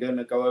that are then going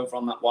to go over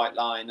on that white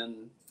line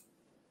and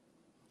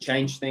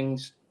change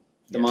things.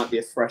 There might be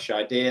a fresh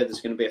idea.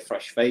 There's going to be a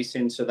fresh face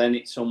in. So then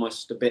it's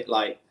almost a bit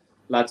like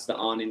lads that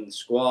aren't in the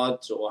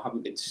squads or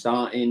haven't been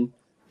starting.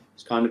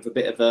 It's kind of a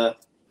bit of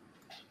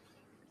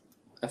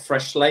a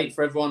fresh slate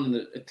for everyone,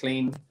 and a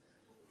clean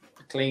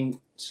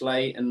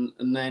slate. And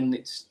then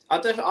I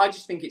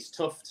just think it's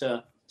tough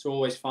to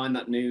always find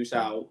that news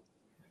out.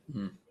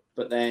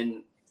 But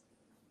then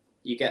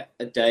you get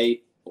a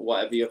day or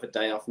whatever, you have a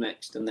day off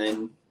next, and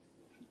then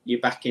you're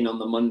back in on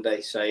the Monday,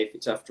 say, if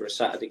it's after a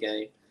Saturday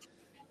game,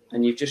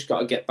 and you've just got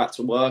to get back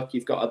to work.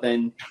 You've got to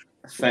then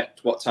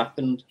affect what's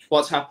happened.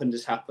 What's happened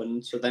has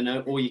happened. So then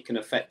all you can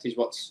affect is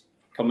what's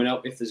coming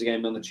up, if there's a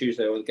game on the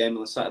Tuesday or a game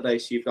on the Saturday.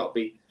 So you've got to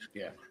be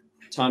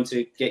time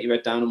to get your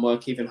head down and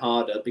work even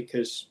harder,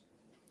 because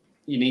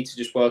you need to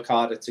just work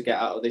harder to get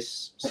out of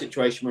this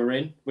situation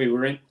we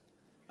were in.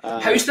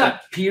 How's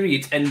that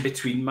period in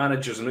between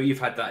managers? I know you've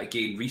had that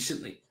again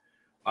recently.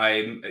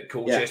 I'm at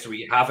Colchester, where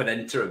you have an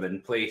interim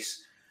in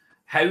place.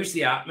 How's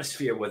the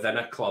atmosphere within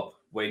a club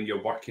when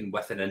you're working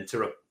with an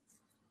interim?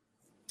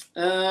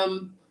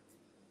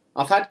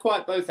 I've had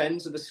quite both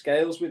ends of the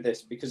scales with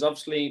this, because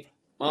obviously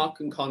Mark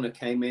and Connor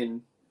came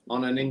in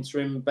on an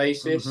interim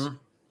basis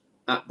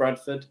at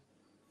Bradford,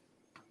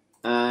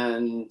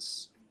 and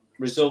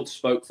results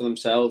spoke for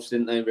themselves,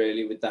 didn't they,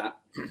 really, with that?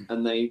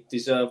 And they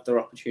deserved their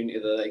opportunity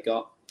that they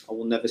got. I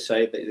will never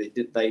say that they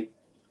did. They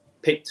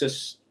picked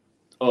us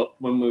up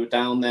when we were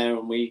down there,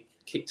 and we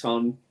kicked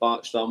on,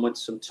 marched on, went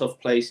to some tough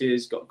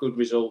places, got good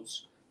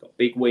results, got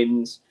big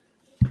wins.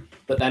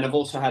 But then I've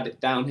also had it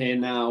down here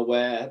now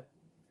where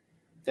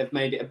they've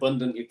made it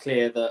abundantly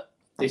clear that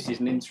this is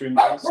an interim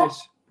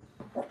basis.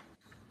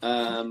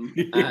 And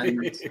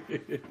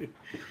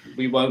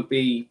we won't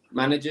be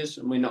managers,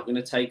 and we're not going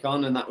to take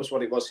on. And that was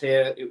what it was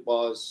here. It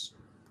was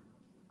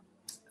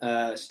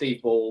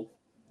Steve Ball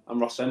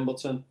and Ross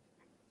Embleton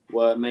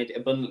were made it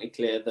abundantly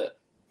clear that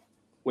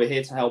we're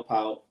here to help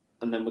out,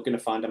 and then we're going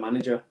to find a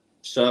manager.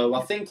 So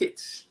I think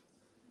it's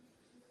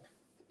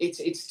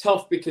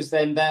tough, because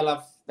then they'll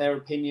have their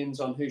opinions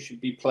on who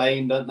should be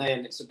playing, don't they?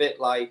 And it's a bit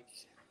like,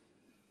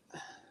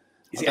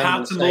 is it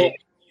hard to know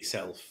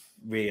yourself,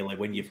 really,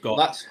 when you've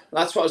got...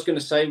 That's what I was going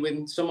to say.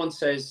 When someone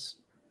says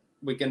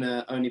we're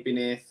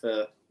here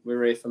for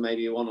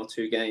maybe 1 or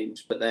 2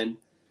 games, but then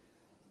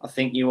I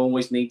think you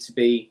always need to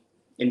be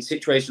in a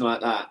situation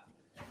like that.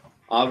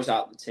 I was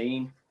out of the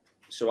team,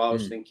 so I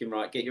was thinking,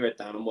 right, get your head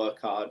down and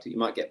work hard. You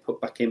might get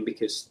put back in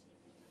because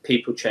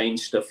people change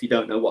stuff. You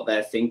don't know what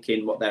they're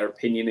thinking, what their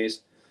opinion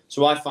is.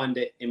 So I find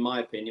it, in my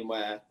opinion,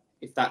 where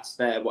if that's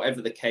there,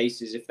 whatever the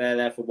case is, if they're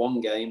there for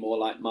 1 game, or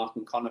like Mark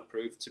and Connor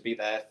proved to be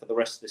there for the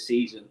rest of the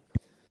season,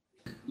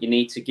 you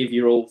need to give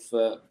your all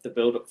for the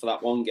build-up for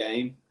that 1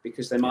 game,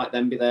 because they might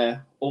then be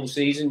there all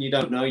season. You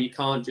don't know. You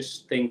can't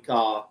just think,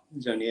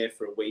 he's only here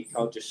for a week,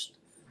 I'll just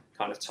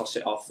kind of toss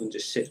it off and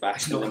just sit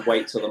back and then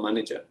wait till the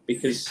manager,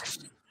 because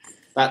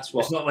that's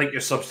what... It's not like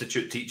your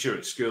substitute teacher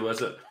at school,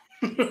 is it?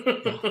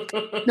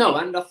 No,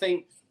 and I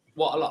think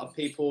what a lot of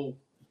people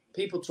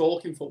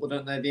talk in football,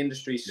 don't they? The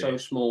industry is so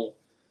small.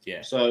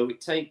 Yeah. So it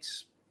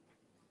takes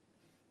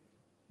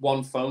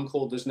 1 phone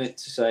call, doesn't it,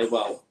 to say,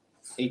 well,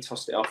 he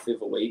tossed it off the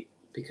other week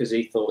because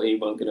he thought he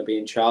wasn't going to be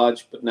in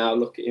charge. But now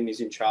look at him,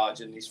 he's in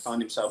charge, and he's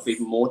found himself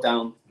even more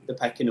down the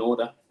pecking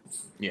order.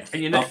 Yeah.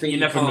 And you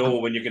never know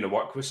when you're going to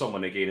work with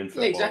someone again in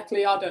football. Yeah,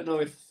 exactly. I don't know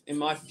if in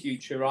my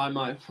future I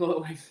might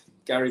work with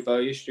Gary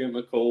Bowyer, Stuart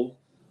McCall,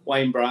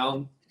 Wayne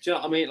Brown. Do you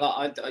know what I mean?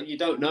 Like, you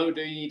don't know,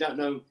 do you? You don't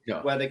know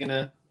where they're going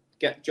to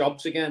get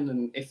jobs again,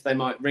 and if they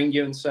might ring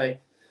you and say.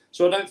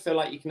 So I don't feel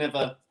like you can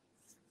ever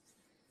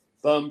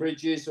burn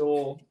bridges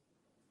or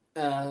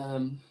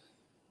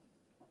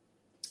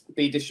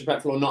be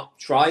disrespectful or not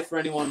try for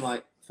anyone.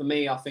 Like, for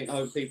me, I think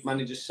people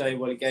managers say,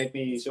 well, he gave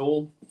me his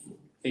all.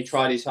 He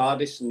tried his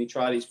hardest and he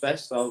tried his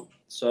best.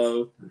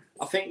 So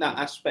I think that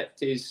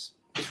aspect it's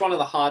one of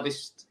the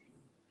hardest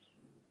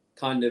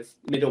kind of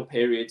middle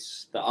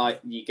periods that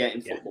you get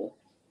in football,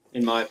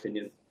 in my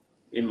opinion,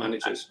 in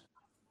managers.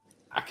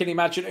 I can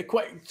imagine it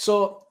quite.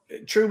 So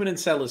Truman and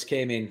Sellers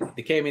came in.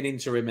 They came in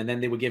interim, and then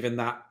they were given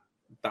that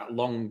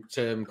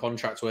long-term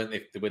contract, weren't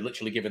they? They were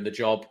literally given the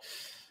job.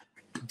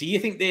 Do you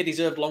think they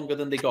deserved longer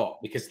than they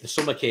got? Because the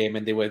summer came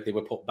and they were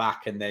put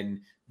back, and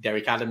then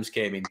Derek Adams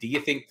came in. Do you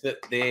think that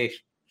they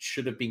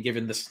should have been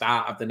given the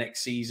start of the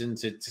next season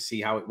to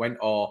see how it went,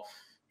 or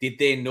did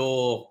they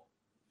know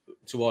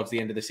towards the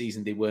end of the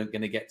season they weren't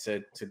going to get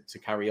to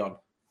carry on?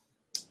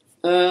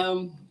 I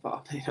mean,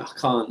 I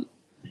can't.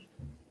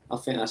 I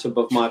think that's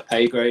above my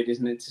pay grade,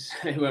 isn't it, to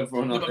say whether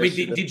or not... I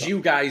mean, did you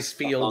guys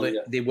feel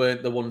that they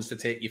weren't the ones to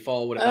take you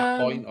forward at that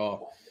point,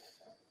 or...?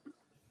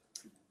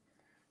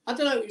 I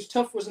don't know. It was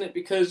tough, wasn't it?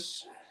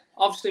 Because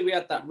obviously we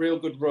had that real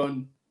good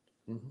run.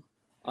 Mm-hmm.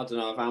 I don't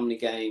know of how many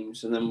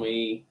games, and then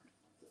we...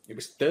 It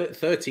was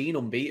 13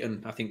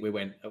 unbeaten, I think we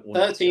went. At one,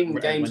 13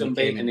 games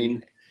unbeaten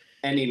in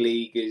any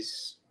league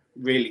is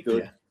really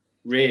good. Yeah.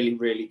 Really,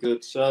 really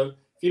good. So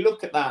if you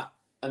look at that,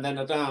 and then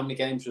I don't know how many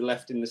games were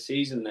left in the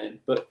season then,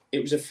 but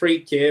it was a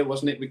freak year,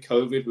 wasn't it, with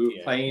COVID? We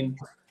were playing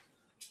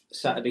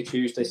Saturday,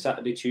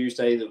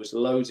 Tuesday. There was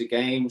loads of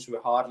games. We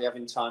were hardly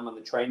having time on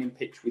the training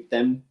pitch with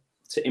them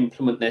to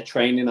implement their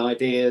training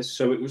ideas.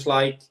 So it was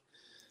like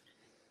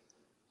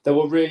there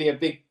were really a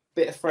big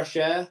bit of fresh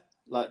air.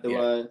 Like there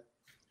were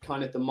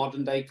kind of the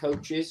modern day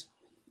coaches.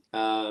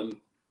 And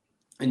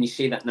you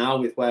see that now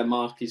with where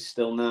Mark is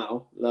still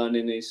now,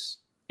 learning his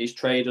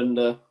trade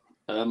under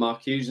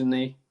Mark Hughes, and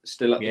he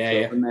still at the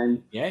club. And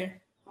then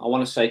I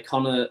want to say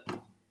Connor,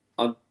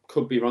 I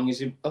could be wrong, is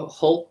he at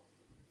Hull?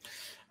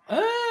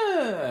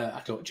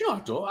 I don't. Do you know? I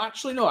don't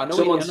actually know. I know.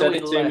 Someone said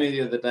it to me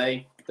the other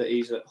day that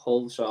he's at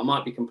Hull, so I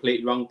might be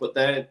completely wrong. But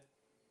their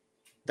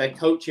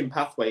coaching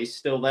pathway is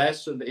still there,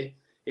 so that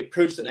it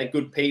proves that they're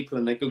good people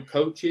and they're good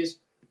coaches.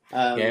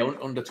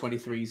 Under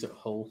 23s at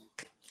Hull.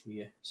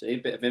 Yeah. See, a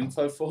bit of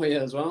info for you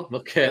as well.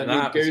 Look at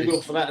that.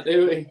 Google for that,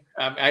 do we?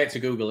 I had to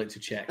Google it to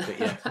check, but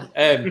yeah.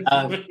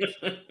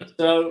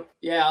 So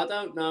yeah, I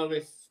don't know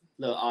if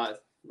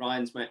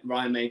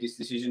Ryan made his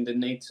decision.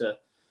 Didn't need to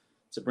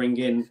bring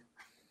in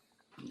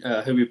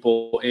who we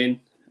brought in.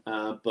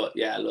 But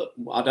yeah, look,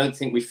 I don't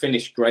think we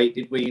finished great,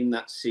 did we, in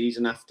that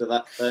season after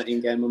that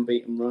 13-game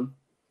unbeaten run?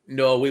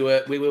 No, we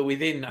were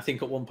within. I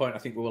think at one point,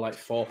 we were like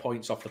 4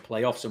 points off the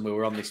playoffs, and we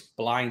were on this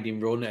blinding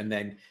run, and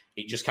then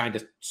it just kind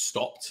of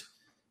stopped.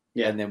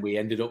 Yeah, and then we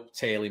ended up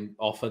tailing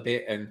off a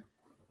bit, and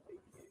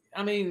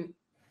I mean,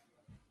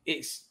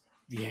 it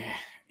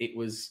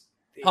was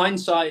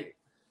hindsight.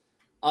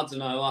 I don't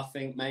know. I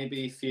think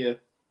maybe if you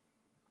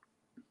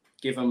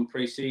give them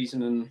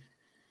pre-season and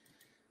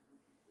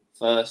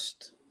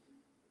first,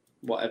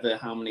 whatever,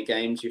 how many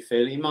games you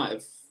feel, it might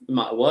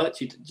have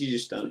worked. You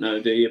just don't know,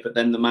 do you? But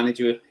then the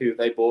manager who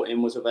they brought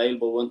in was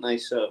available, weren't they?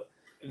 So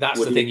that's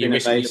the thing, you're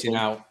missing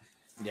out.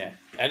 Yeah,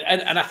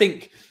 and I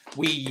think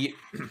we,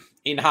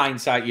 in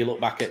hindsight, you look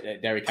back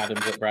at Derek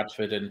Adams at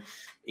Bradford, and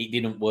it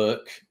didn't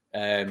work.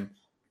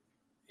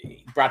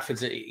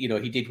 Bradford's,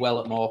 he did well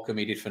at Morecambe.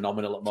 He did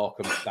phenomenal at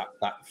Morecambe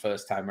that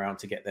first time around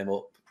to get them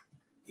up.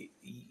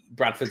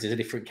 Bradford's is a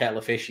different kettle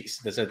of fish.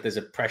 There's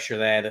a pressure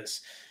there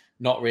that's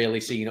not really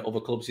seen at other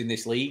clubs in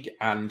this league,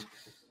 and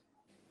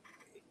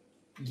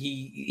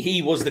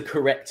he was the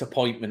correct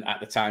appointment at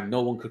the time.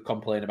 No one could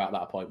complain about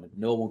that appointment.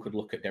 No one could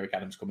look at Derek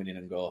Adams coming in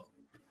and go,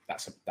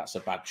 that's a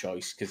bad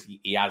choice, because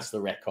he has the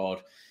record.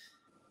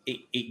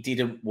 It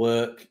didn't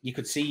work. You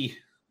could see.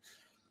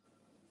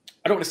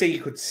 I don't want to say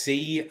you could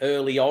see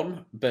early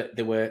on, but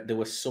there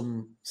were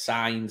some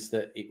signs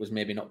that it was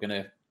maybe not going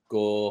to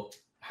go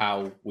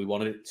how we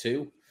wanted it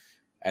to.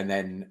 And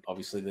then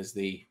obviously there's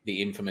the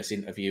infamous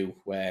interview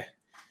where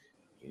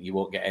you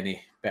won't get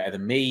any better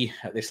than me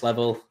at this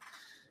level.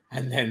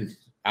 And then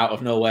out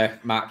of nowhere,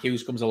 Mark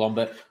Hughes comes along.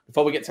 But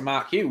before we get to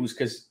Mark Hughes,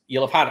 because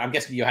I'm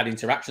guessing you had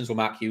interactions with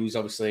Mark Hughes,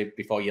 obviously,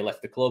 before you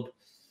left the club.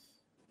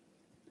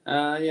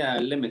 Yeah,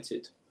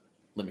 limited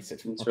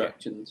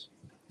interactions.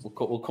 Okay.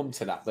 We'll come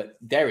to that. But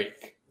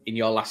Derek, in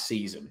your last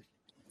season,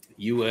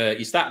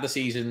 you started the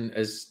season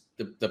as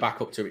the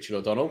backup to Richard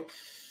O'Donnell.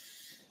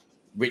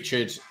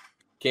 Richard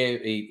came,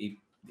 he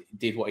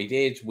did what he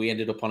did. We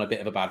ended up on a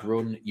bit of a bad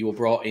run. You were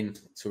brought in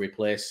to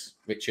replace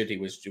Richard. He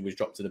was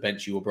dropped to the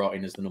bench. You were brought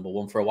in as the number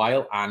one for a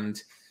while.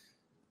 And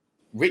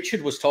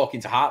Richard was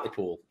talking to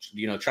Hartlepool.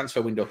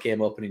 Transfer window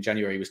came open in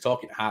January. He was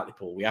talking to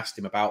Hartlepool. We asked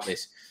him about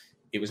this.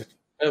 It was a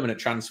permanent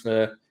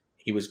transfer.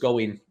 He was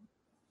going.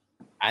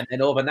 And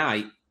then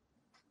overnight,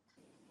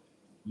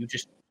 you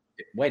just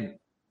went.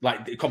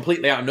 Like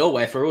completely out of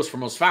nowhere for us,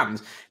 from us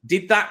fans.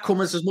 Did that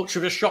come as much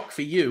of a shock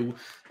for you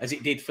as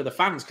it did for the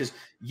fans? Because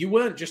you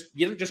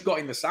didn't just got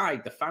in the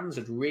side. The fans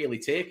had really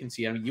taken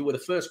to you. I mean, you were the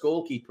first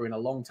goalkeeper in a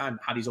long time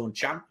that had his own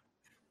chant.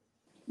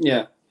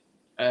 Yeah.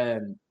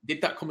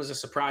 Did that come as a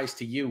surprise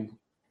to you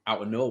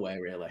out of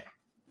nowhere, really?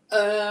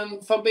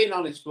 If I'm being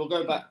honest, we'll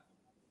go back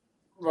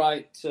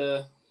right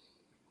to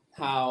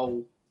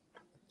how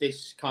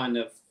this kind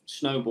of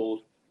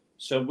snowballed.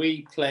 So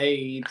we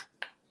played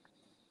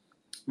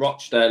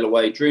Rochdale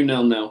away, drew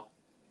 0-0.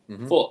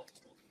 Thought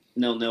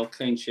 0-0,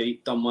 clean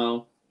sheet, done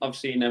well.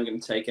 Obviously, you're never going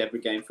to take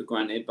every game for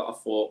granted, but I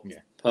thought,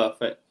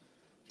 perfect.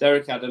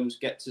 Derek Adams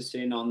gets us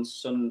in on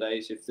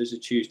Sundays if there's a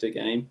Tuesday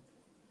game.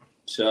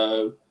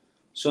 So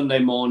Sunday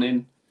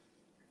morning,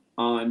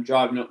 I'm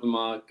driving up with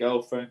my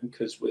girlfriend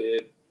because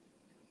what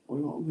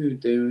were we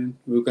doing?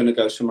 We were going to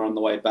go somewhere on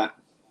the way back,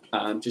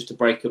 just to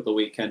break up the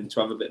weekend,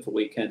 to have a bit of a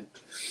weekend.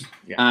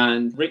 Yeah.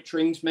 And Rich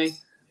rings me,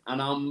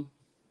 and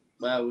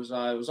where was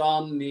I? I was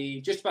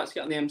just about to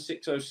get on the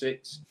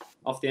M606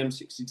 off the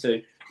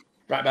M62.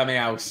 Right by my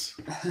house.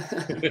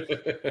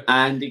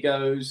 And he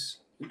goes,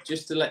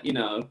 just to let you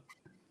know,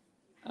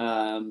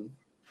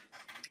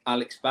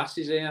 Alex Bass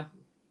is here.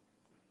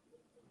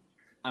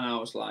 And I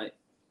was like,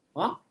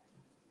 what?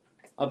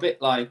 A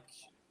bit like,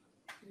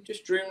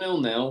 just drew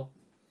 0-0.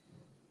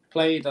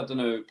 Played, I don't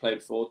know who played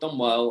before, done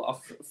well. I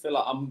feel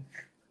like I'm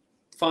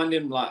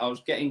finding, like, I was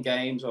getting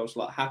games. I was,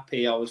 like,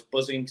 happy. I was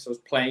buzzing because I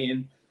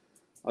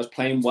was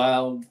playing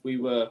well. We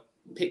were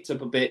picked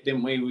up a bit,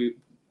 didn't we? We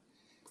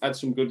had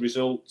some good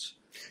results.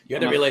 You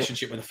had a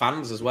relationship with the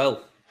fans as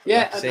well.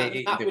 Yeah,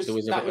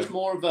 that was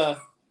more of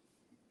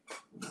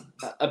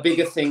a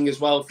bigger thing as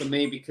well for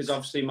me, because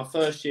obviously my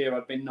first year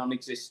I'd been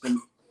non-existent.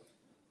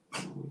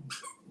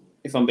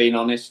 If I'm being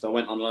honest, I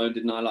went on loan,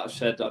 didn't I? Like I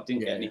said, I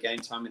didn't get any game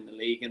time in the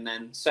league. And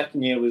then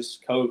second year was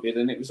COVID,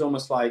 and it was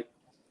almost like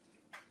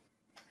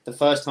the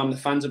first time the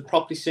fans had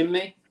properly seen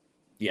me.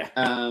 Yeah.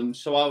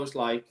 So I was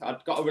like,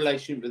 I'd got a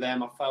relationship with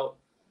them. I felt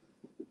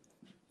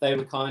they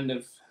were kind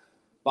of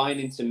buying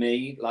into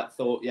me. Like,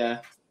 thought,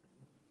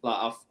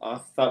 like I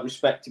felt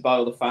respected by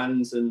all the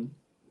fans, and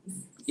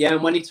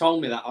and when he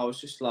told me that, I was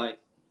just like,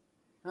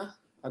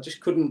 I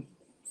just couldn't.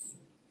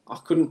 I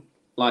couldn't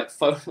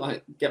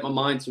get my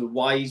mind to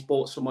why he's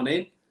brought someone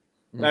in.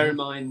 Bear in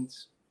mind,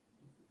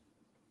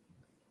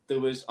 there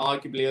was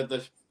arguably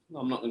other.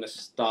 I'm not going to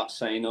start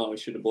saying, we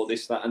should have brought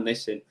this, that, and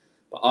this in.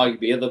 but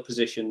arguably other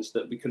positions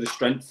that we could have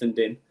strengthened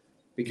in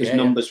because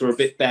numbers were a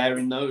bit bare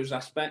in those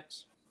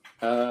aspects.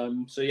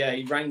 So yeah,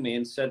 he rang me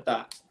and said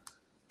that.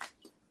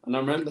 And I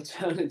remember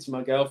turning to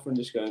my girlfriend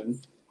just going,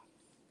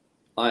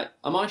 like,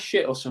 am I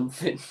shit or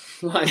something?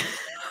 Like,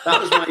 that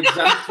was my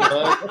exact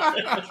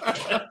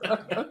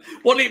word.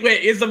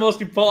 Wait, here's the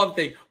most important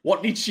thing.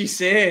 What did she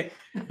say?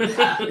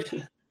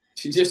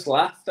 She just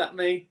laughed at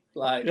me.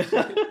 Like,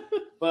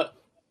 but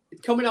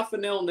coming off a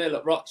 0-0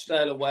 at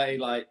Rochdale away,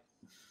 like,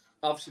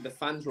 obviously the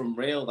fans were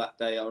unreal that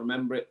day. I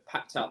remember it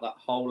packed out that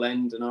whole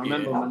end. And I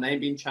remember my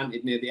name being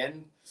chanted near the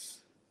end.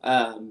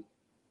 And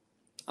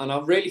I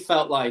really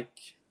felt like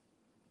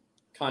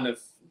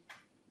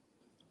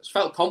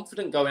felt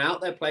confident going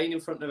out there, playing in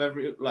front of the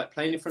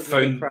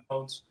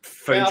crowds.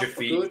 Found your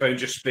feet,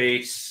 found your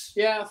space.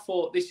 Yeah, I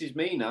thought, this is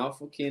me now.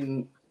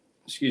 Fucking,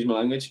 excuse my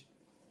language.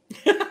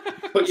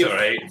 Put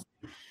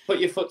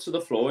your foot to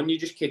the floor and you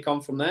just kick on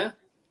from there.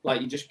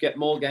 Like, you just get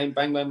more game,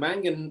 bang, bang,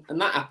 bang.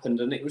 And that happened.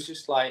 And it was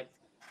just like,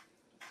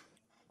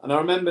 and I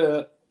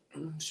remember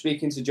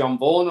speaking to John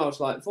Vaughan. I was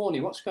like,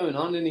 Vaughan, what's going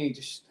on? And he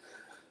just,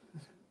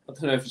 I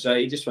don't know if to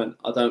say, he just went,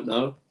 I don't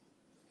know.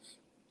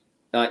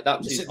 Like, that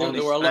was his honest.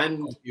 There were a lot of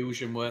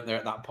confusion, weren't there,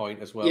 at that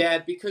point as well? Yeah,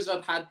 because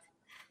I'd had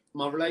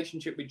my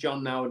relationship with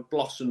John now had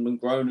blossomed and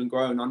grown and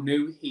grown. I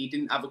knew he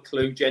didn't have a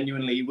clue.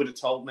 Genuinely, he would have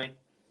told me.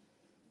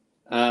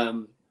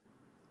 And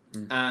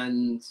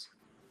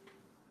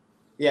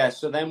yeah,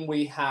 so then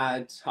we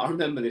had, I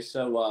remember this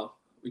so well.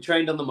 We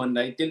trained on the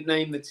Monday, didn't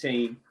name the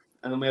team,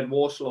 and then we had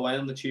Walsall away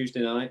on the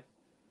Tuesday night.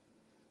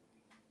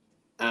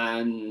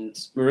 And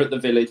we were at the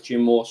village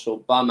in Walsall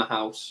by my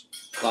house.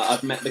 Like,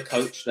 I'd met the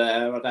coach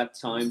there. I'd had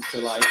time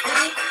to I'd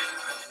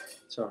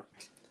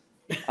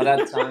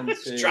had time to.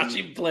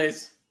 Trashing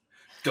place.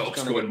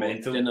 Dog's going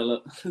mental. Dinner,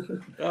 look.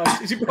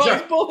 Is he brought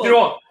his ball? You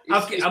know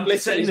what? He's I'm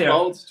sitting there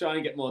to try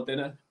and get more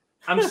dinner.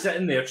 I'm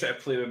sitting there trying to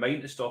play with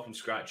mine to stop him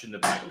scratching the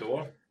back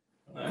door.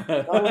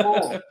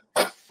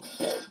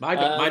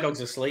 My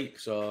dog's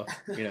asleep, so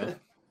you know.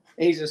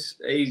 He's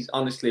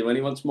honestly, when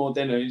he wants more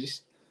dinner, he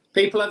just.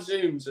 People have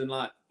Zooms, and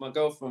like my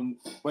girlfriend,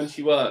 when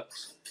she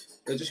works,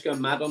 they just go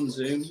mad on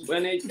Zoom.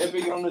 Whenever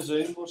you're on a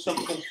Zoom or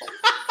something,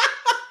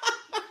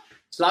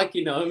 it's like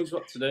he knows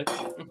what to do.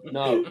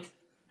 No.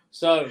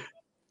 So,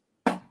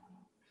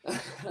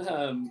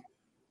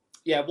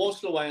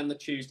 Walsall away on the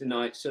Tuesday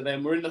night. So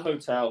then we're in the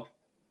hotel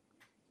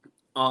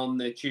on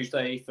the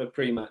Tuesday for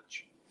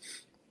pre-match.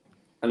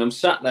 And I'm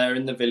sat there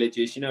in the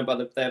villages, they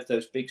have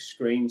those big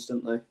screens,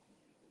 don't they?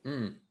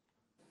 Mm.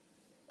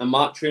 And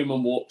Mark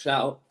Truman walks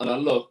out, and I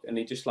look, and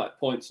he just like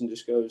points and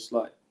just goes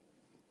like,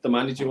 "The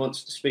manager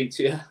wants to speak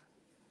to you."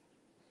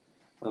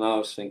 And I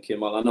was thinking,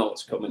 well, I know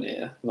what's coming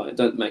here. Like,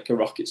 don't make a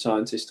rocket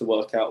scientist to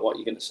work out what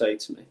you're going to say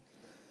to me.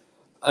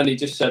 And he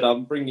just said,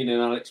 "I'm bringing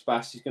in Alex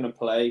Bass. He's going to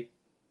play."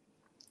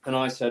 And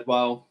I said,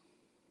 "Well,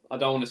 I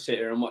don't want to sit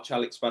here and watch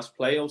Alex Bass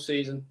play all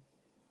season."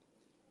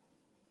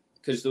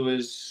 Because there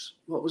was,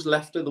 what was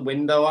left of the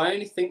window? I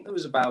only think there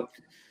was about...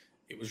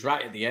 It was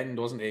right at the end,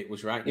 wasn't it? It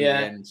was right near the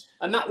end.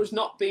 And that was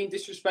not being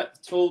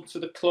disrespectful to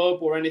the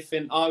club or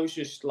anything. I was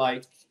just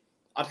like,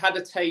 I'd had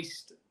a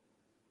taste.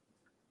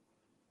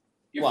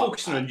 You're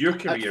focusing on your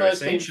career,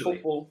 essentially.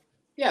 Football.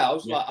 Yeah, I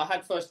was like, I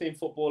had first team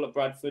football at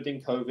Bradford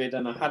in COVID,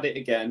 and I had it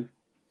again.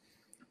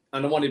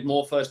 And I wanted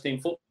more first team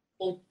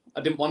football.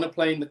 I didn't want to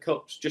play in the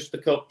cups, just the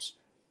cups.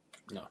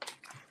 No.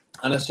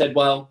 And I said,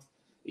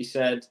 he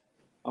said,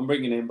 "I'm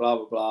bringing in blah,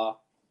 blah, blah."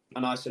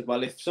 And I said,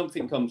 "Well, if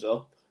something comes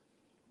up,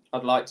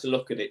 I'd like to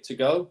look at it to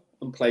go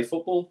and play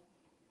football."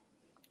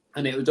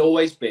 And it had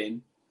always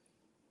been,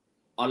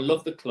 I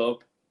love the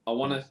club. I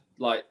want to,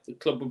 the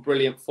club were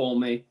brilliant for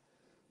me.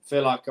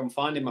 Feel like I'm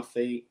finding my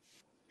feet.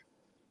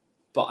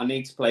 But I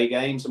need to play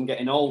games. I'm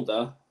getting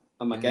older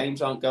and my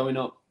games aren't going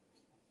up.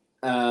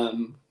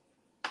 And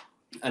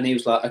he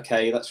was like,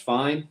 "Okay, that's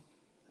fine."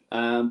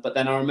 But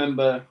then I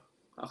remember,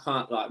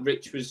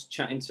 Rich was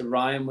chatting to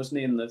Ryan, wasn't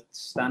he, in the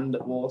stand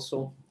at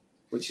Walsall?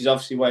 Which is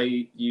obviously where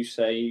you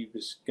say he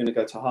was going to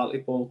go to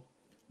Hartlepool.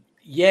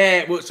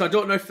 Yeah, well, so I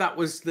don't know if that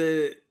was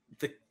the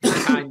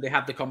time they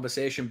had the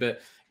conversation,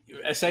 but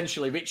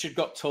essentially Richard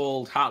got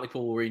told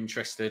Hartlepool were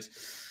interested.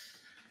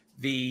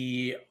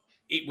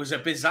 It was a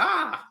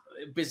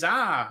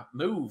bizarre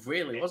move,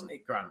 really, wasn't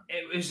it, Grant?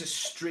 It was a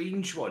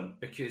strange one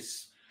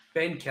because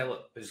Ben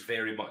Killip is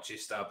very much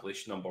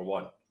established number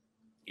one.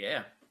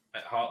 Yeah,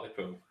 at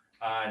Hartlepool,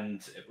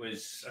 and it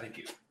was, I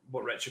think,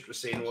 what Richard was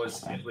saying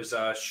was it was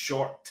a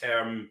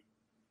short-term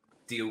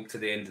deal to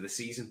the end of the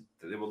season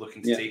that they were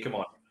looking to take him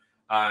on.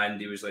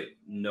 And he was like,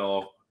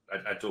 "No,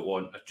 I don't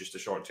want just a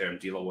short-term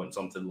deal. I want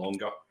something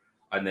longer."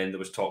 And then there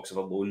was talks of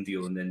a loan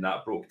deal, and then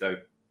that broke down.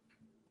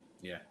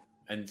 Yeah.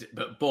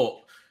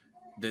 But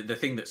the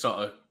thing that sort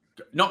of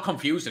not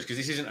confused us, because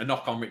this isn't a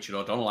knock on Richard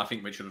O'Donnell. I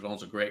think Richard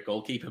O'Donnell's a great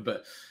goalkeeper,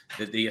 but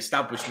the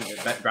establishment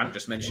that Grant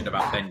just mentioned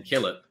about Ben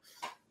Killip,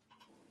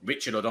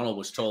 Richard O'Donnell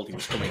was told he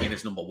was coming in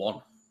as number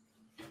one.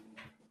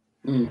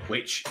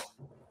 Which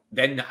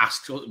then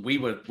asked, we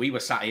were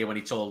sat here when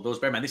he told us,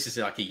 bear in mind, this is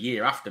like a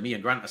year after me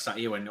and Grant are sat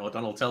here when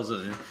O'Donnell tells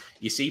us, and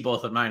you see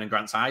both of mine and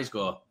Grant's eyes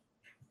go,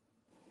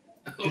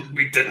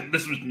 we didn't.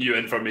 This was new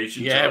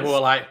information. Yeah, we were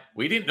like,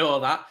 we didn't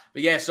know that.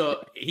 But yeah,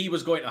 so he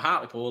was going to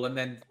Hartlepool, and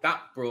then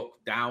that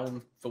broke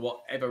down for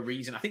whatever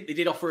reason. I think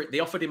they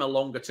offered him a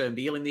longer term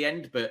deal in the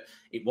end, but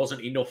it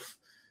wasn't enough.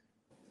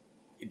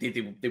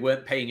 They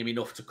weren't paying him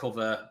enough to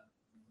cover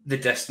the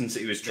distance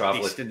that he was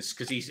traveling. Distance,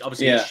 because he's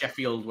obviously in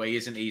Sheffield way,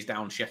 isn't he? He's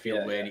down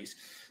Sheffield way, and it's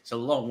a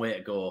long way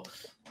to go.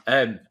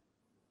 So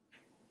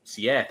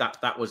yeah,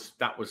 that was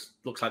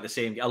looks like the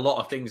same. A lot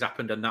of things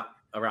happened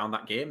around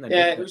that game. Then,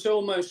 it was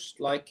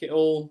almost like it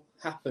all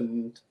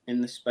happened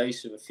in the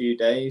space of a few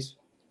days,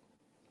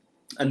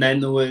 and then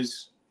there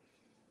was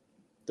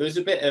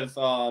a bit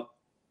of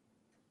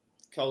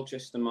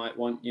Colchester might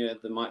want you.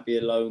 There might be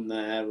a loan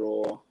there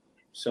or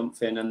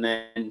something, and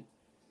then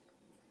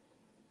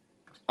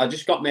I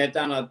just got my head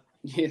down. I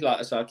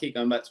keep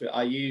going back to it.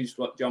 I used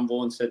what John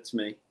Vaughan said to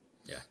me,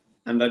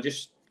 and I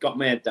just got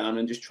my head down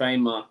and just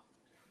trained my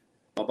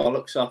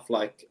bollocks off,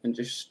 and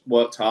just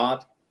worked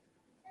hard,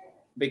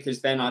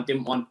 because then I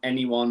didn't want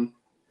anyone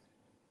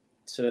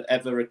to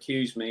ever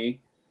accuse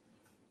me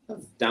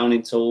of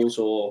downing tools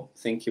or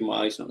thinking,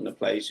 well, he's not going to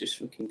play. He's just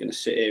fucking going to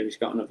sit here. He's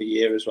got another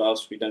year as well,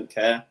 so we don't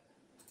care.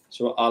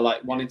 So I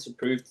wanted to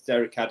prove to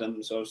Derek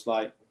Adams. I was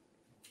like,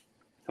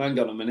 hang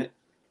on a minute.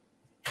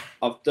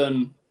 I've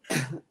done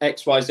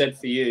X, Y, Z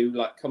for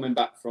you, coming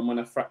back from when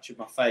I fractured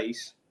my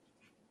face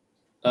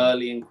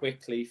early and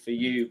quickly for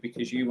you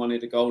because you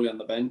wanted a goalie on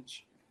the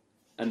bench.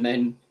 And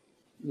then,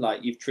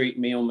 you've treated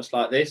me almost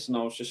like this. And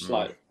I was just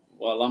like,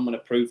 well, I'm going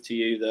to prove to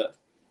you that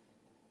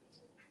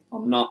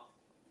I'm not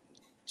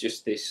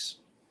just this,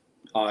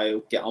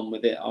 I'll get on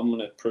with it. I'm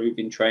going to prove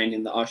in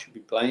training that I should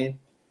be playing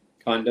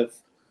kind of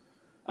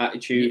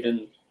attitude.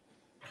 And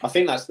I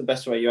think that's the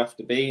best way you have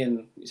to be.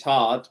 And it's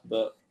hard,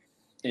 but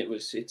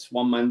it's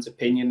one man's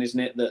opinion, isn't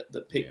it,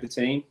 that picked the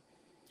team.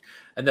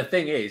 And the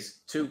thing is,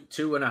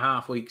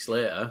 2.5 weeks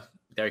later,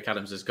 Derek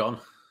Adams has gone,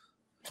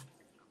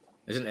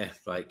 isn't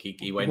he?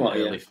 He went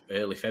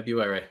early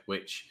February,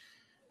 which.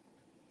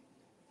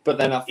 But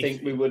then I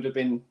think we would have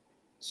been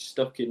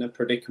stuck in a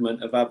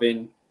predicament of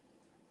having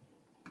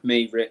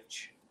me,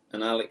 Rich,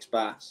 and Alex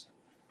Bass.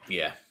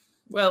 Yeah.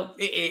 Well,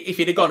 if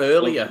he'd have gone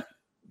earlier,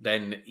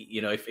 then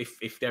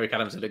if Derek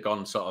Adams had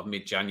gone sort of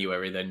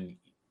mid-January, then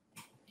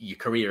your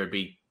career would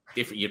be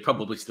different. You'd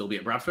probably still be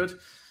at Bradford.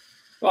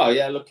 Well,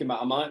 yeah, looking back,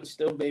 I might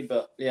still be,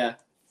 but yeah.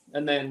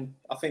 And then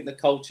I think the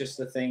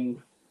Colchester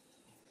thing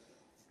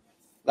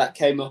that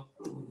came up,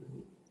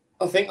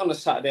 I think on a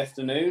Saturday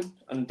afternoon,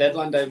 and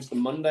deadline day was the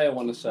Monday, I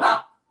want to say.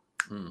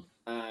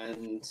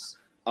 And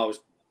I was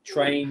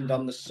trained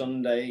on the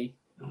Sunday.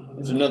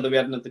 We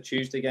had another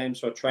Tuesday game,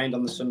 so I trained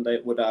on the Sunday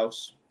at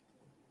Woodhouse,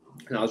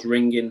 and I was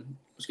getting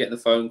the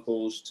phone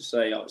calls to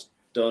say I was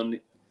done.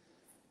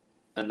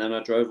 And then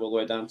I drove all the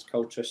way down to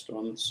Colchester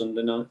on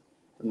Sunday night,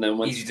 and then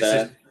went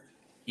there.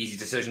 Easy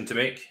decision to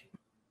make?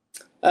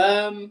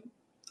 I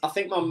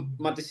think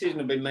my decision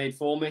had been made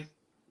for me,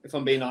 if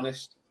I'm being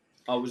honest.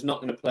 I was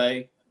not going to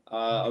play.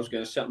 I was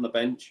going to sit on the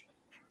bench,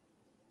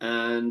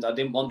 and I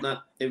didn't want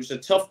that. It was a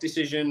tough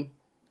decision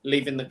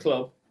leaving the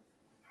club,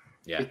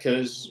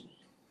 because,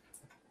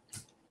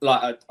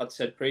 like I'd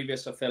said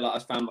previous, I feel like I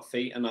found my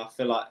feet, and I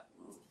feel like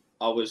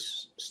I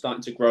was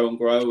starting to grow,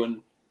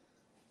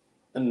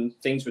 and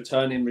things were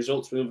turning,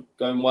 results were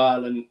going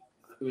well, and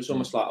it was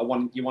almost like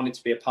you wanted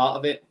to be a part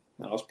of it.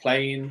 And I was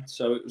playing,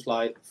 so it was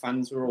like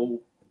fans were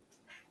all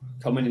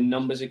coming in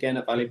numbers again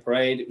at Valley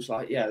Parade. It was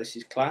like, yeah, this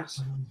is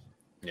class.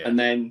 Yeah. And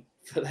then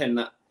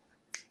that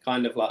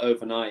kind of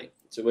overnight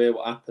to hear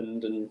what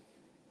happened, and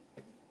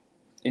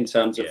in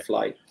terms of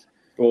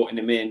brought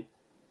him in.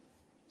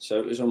 So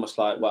it was almost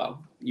like,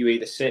 well, you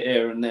either sit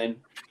here and then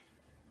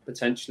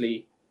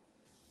potentially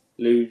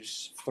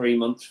lose 3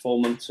 months, 4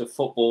 months of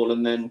football,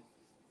 and then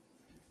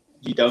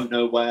you don't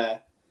know where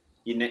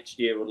your next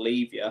year will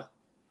leave you,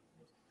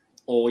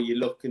 or you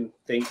look and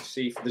think,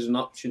 see if there's an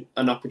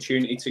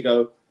opportunity to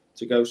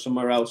go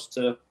somewhere else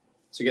to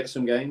get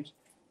some games.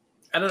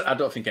 I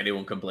don't think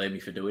anyone can blame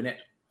you for doing it.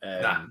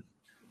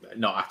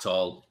 Not at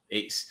all.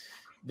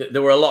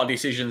 There were a lot of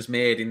decisions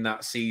made in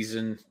that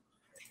season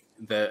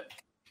that,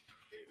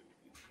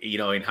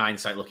 in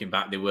hindsight, looking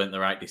back, they weren't the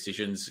right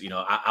decisions.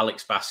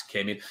 Alex Bass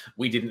came in.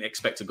 We didn't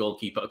expect a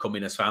goalkeeper to come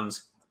in as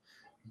fans.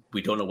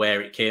 We don't know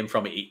where it came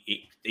from.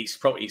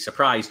 It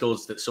surprised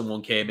us that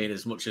someone came in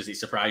as much as it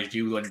surprised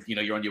you when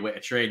you're on your way to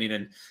training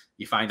and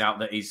you find out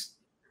that he's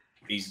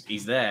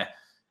there.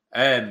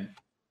 End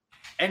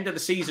of the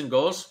season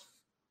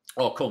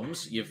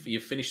comes.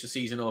 You've finished the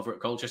season over at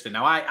Colchester.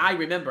 Now I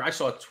remember I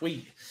saw a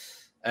tweet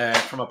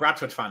from a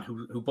Bradford fan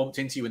who bumped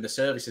into you in the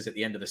services at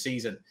the end of the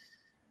season.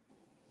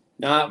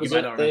 No, it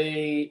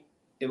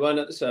weren't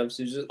at the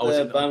services. It was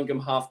at the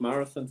Birmingham Half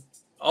Marathon.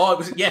 Oh, it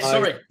was. Yes,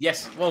 sorry.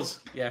 Yes, it was.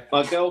 Yeah.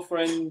 My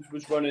girlfriend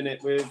was running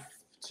it with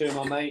two of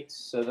my mates,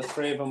 so the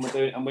three of them were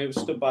doing, and we were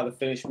stood by the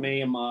finish.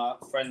 Me and my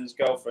friend's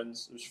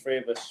girlfriends. There was three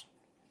of us.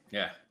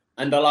 Yeah.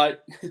 And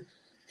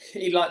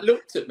he like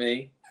looked at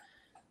me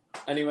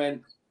and he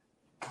went,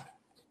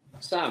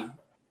 Sam.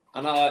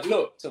 And I like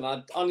looked and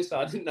I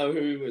didn't know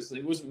who he was.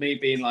 It wasn't me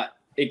being like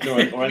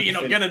ignorant or anything.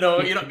 You're not gonna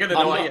know. You're not gonna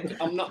know.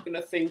 I'm not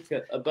gonna think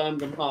a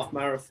Birmingham half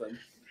marathon.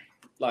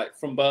 Like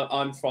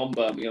I'm from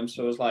Birmingham,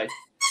 so it was like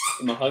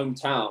in my home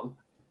city,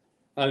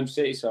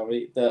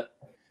 that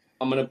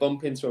I'm gonna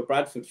bump into a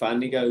Bradford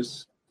fan. He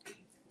goes,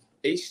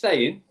 "Are you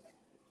staying?"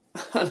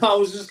 And I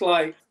was just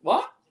like,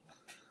 "What?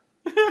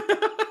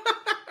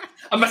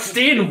 Am I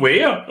staying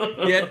where?"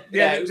 Yeah.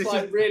 It was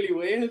like really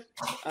weird.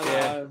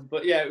 And,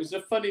 but yeah, it was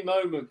a funny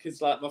moment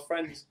because like my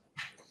friends,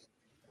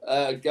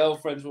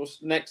 girlfriends were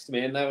next to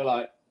me, and they were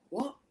like,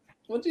 "What?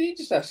 What did he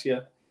just ask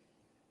you?"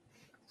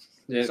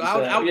 Yeah, so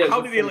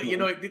how did he let you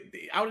know?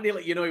 How did he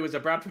let you know he was a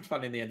Bradford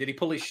fan in the end? Did he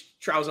pull his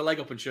trouser leg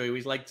up and show you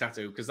his leg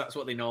tattoo? Because that's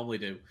what they normally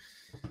do.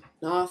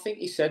 No, I think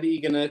he said, "Are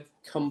you gonna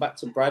come back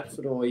to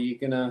Bradford, or what are you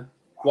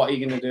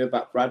gonna do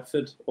about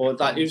Bradford?" Or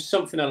that it was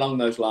something along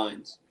those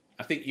lines.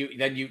 I think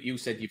you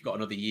said you've got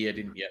another year,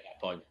 didn't you? At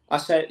that point, I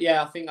said,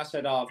 "Yeah, I think I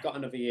said, I've got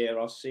another year.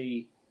 I'll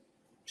see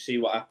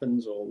what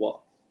happens or what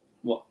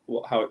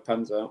how it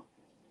pans out."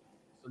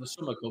 So the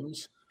summer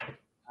comes,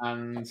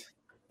 and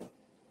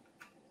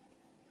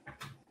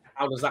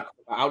how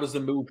does the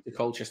move to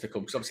Colchester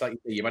come? Because obviously, like you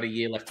say, you've had a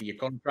year left of your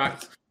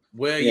contract.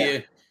 Was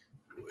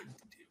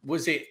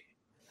it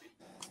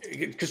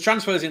because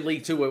transfers in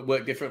League Two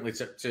work differently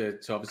to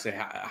obviously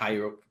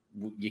higher up?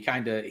 You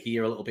kind of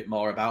hear a little bit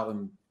more about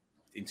them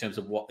in terms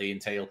of what they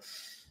entail.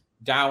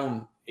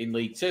 Down in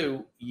League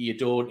Two, you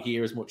don't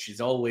hear as much.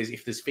 As always,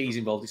 if there's fees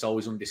involved, it's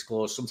always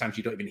undisclosed. Sometimes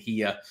you don't even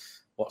hear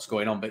what's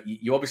going on. But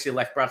you obviously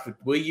left Bradford.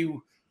 Were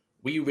you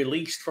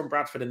released from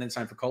Bradford and then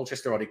signed for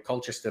Colchester, or did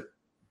Colchester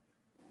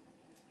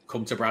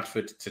come to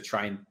Bradford to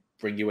try and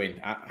bring you in?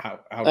 How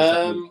does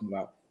that come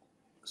about?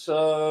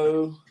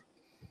 So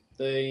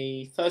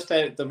the first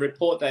day, the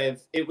report day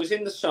it was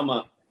in the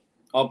summer.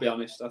 I'll be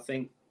honest. I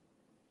think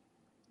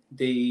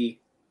the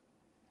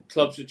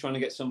clubs were trying to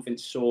get something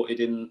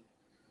sorted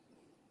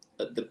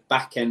at the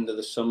back end of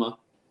the summer,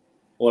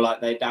 or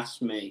like they'd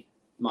asked me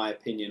my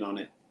opinion on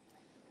it,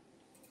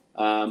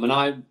 and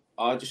I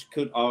just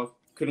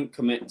couldn't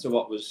commit to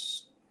what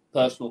was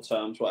personal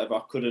terms, whatever.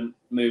 I couldn't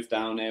move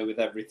down here with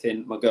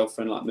everything. My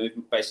girlfriend moved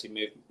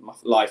my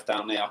life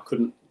down there. I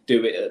couldn't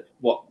do it at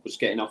what was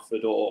getting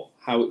offered or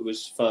how it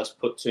was first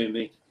put to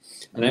me.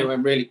 And it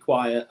went really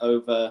quiet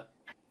over,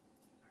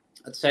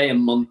 I'd say a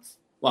month,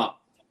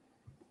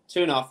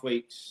 2.5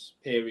 weeks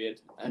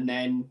period. And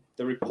then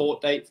the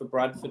report date for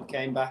Bradford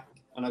came back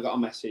and I got a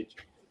message.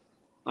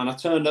 And I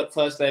turned up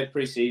first day of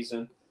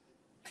pre-season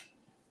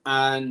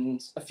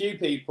and a few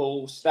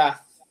people,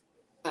 staff,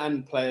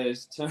 and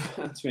players turned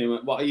to me and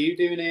went, "What are you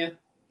doing here?"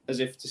 As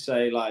if to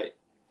say, like,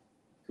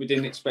 "We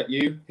didn't expect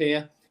you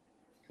here."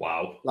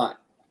 Wow. Like,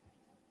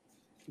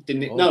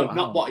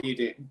 not what are you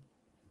doing.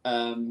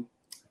 I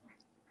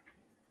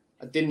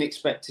didn't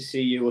expect to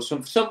see you, or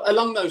some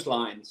along those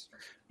lines.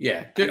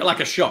 Yeah, like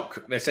a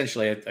shock,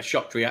 essentially a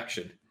shocked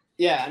reaction.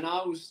 Yeah, and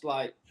I was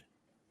like,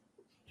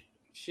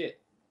 "Shit."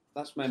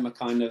 That's made my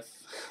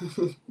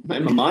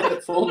made my mind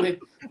up for me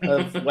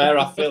of where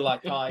I feel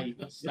like I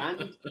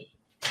stand.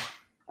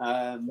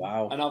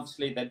 Wow. And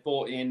obviously they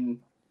bought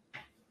in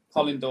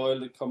Colin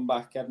Doyle had come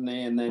back, hadn't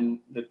he? And then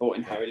they bought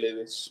in Harry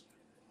Lewis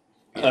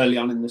early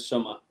on in the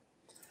summer.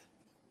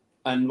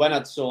 And when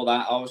I saw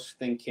that, I was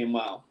thinking,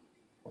 well,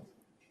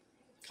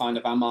 kind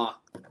of, am I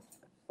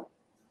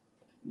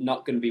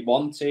not going to be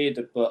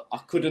wanted? But I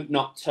couldn't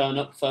not turn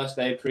up first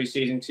day of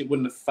pre-season because it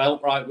wouldn't have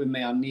felt right with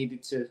me. I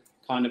needed to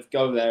kind of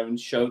go there and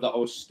show that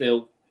I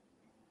still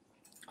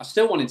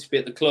wanted to be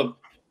at the club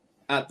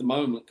at the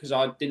moment because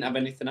I didn't have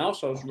anything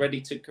else. I was ready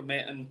to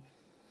commit and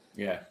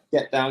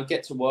get down,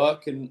 get to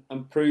work and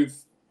not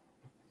prove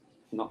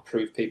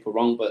people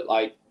wrong, but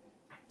like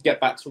get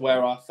back to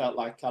where I felt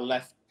like I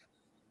left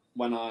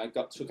when I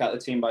got took out of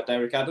the team by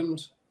Derek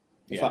Adams,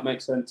 if that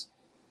makes sense.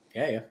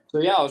 Yeah.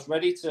 So I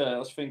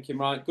was thinking,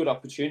 right, good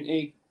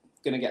opportunity,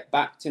 going to get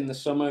backed in the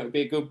summer. It would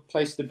be a good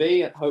place to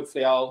be.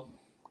 Hopefully I'll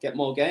get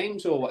more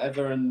games or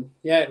whatever. And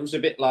it was a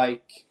bit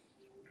like,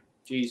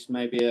 geez,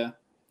 maybe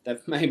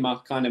they've made my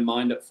kind of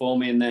mind up for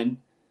me. And then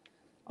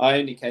I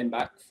only came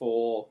back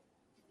for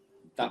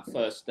that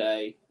first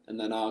day. And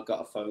then I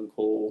got a phone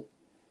call.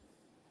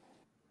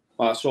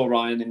 Well, I saw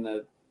Ryan in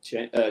the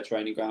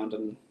training ground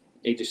and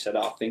he just said,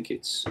 I think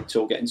it's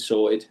all getting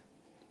sorted.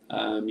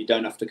 You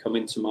don't have to come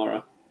in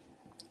tomorrow.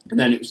 And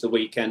then it was the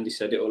weekend. He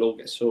said it will all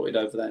get sorted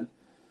over then.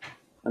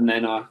 And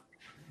then I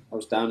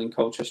was down in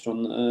Colchester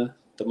on the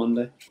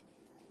Monday.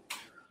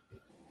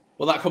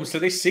 Well, that comes to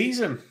this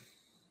season.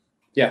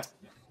 Yeah.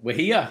 We're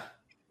here.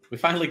 We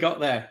finally got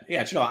there.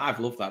 Yeah, do you know what? I've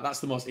loved that.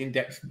 That's the most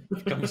in-depth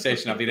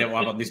conversation I've been able to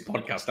have on this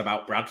podcast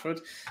about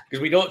Bradford,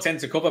 because we don't tend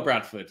to cover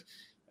Bradford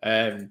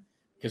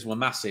because we're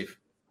massive.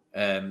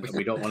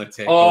 We don't want to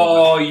take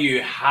over.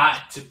 You had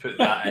to put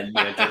that in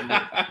there, didn't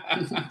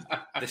you?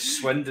 The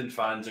Swindon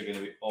fans are going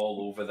to be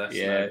all over this.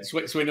 Yeah,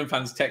 Swindon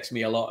fans text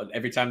me a lot. And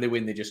every time they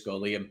win, they just go,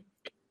 Liam,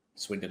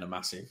 Swindon are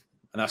massive.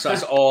 And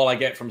that's all I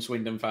get from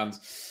Swindon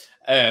fans.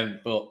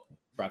 But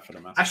Bradford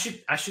are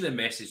massive. I should have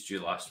messaged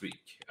you last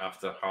week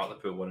after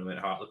Hartlepool when I went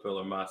Hartlepool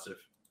are massive.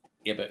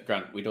 Yeah, but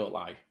Grant, we don't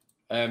lie.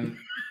 No,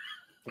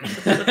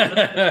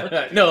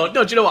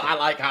 do you know what? I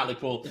like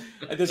Hartlepool.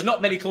 There's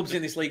not many clubs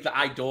in this league that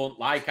I don't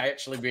like. I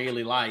actually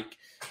really like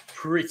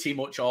pretty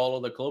much all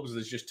other clubs.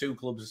 There's just 2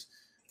 clubs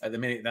at the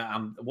minute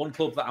one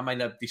club that I'm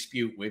in a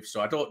dispute with,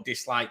 so I don't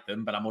dislike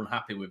them, but I'm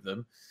unhappy with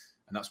them,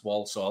 and that's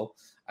Walsall.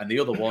 And the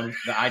other one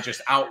that I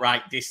just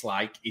outright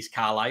dislike is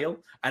Carlisle.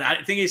 And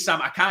the thing is,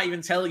 Sam, I can't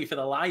even tell you for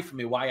the life of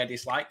me why I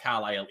dislike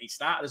Carlisle. It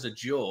started as a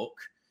joke,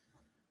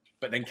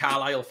 but then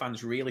Carlisle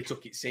fans really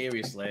took it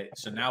seriously.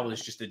 So now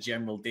there's just a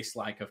general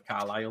dislike of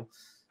Carlisle.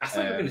 I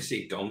thought you were going to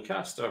say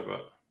Doncaster,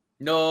 but...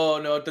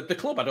 No, the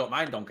club, I don't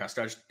mind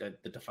Doncaster.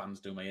 The fans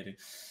do my head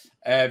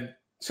in.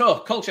 So,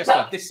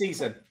 Colchester, this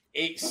season,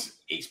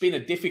 it's been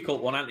a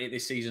difficult one, hasn't it,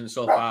 this season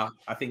so far?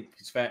 I think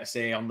it's fair to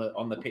say on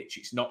the pitch,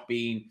 it's not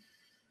been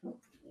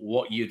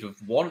what you'd have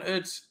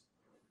wanted,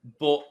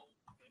 but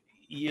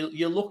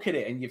you look at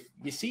it and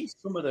you see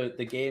some of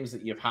the games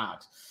that you've had.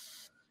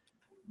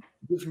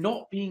 You've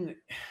not been.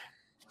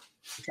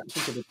 I can't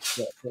think of it's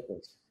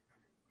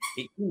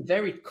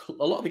been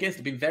a lot of the games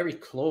have been very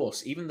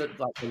close. Even the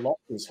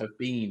losses have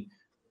been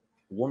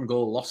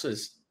 1-goal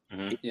losses.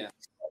 Mm-hmm. Yeah,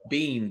 it's not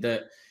been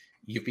that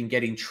you've been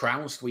getting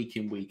trounced week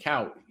in, week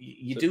out.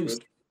 You do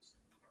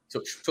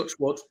touch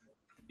wood.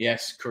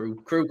 Yes,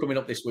 Crew coming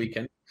up this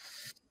weekend.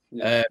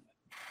 Yeah.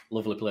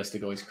 Lovely place to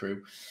go is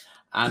Crew.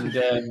 And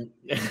the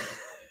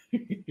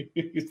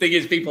thing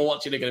is, people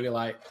watching are going to be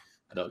like,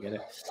 I don't get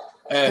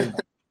it.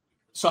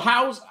 So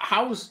how's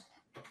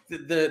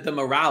the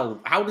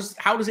morale? How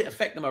does it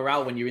affect the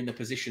morale when you're in the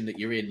position that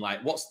you're in?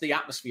 Like, what's the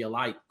atmosphere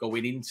like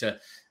going into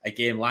a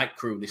game like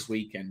Crew this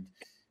weekend?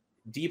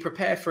 Do you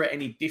prepare for it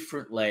any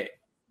differently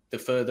the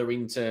further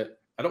into,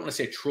 I don't want to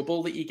say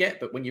trouble that you get,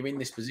 but when you're in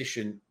this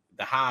position,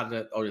 the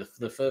harder or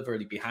the further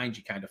behind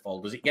you kind of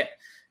fall? Does it get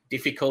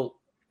difficult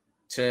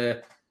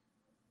to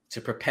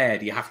prepare?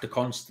 Do you have to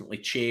constantly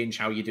change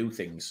how you do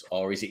things,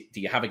 or do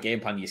you have a game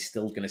plan you're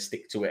still going to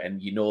stick to it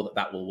and you know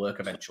that will work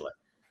eventually?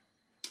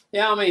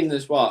 Yeah, I mean,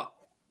 there's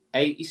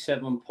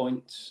 87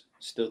 points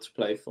still to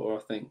play for,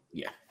 I think.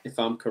 Yeah, if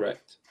I'm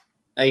correct,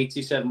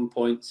 87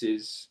 points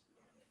is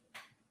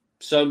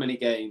so many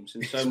games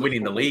and so much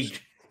winning the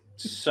league.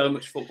 So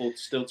much football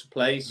still to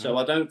play. So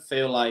I don't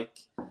feel like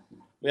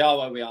we are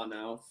where we are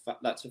now.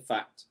 That's a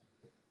fact.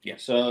 Yeah.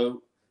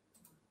 So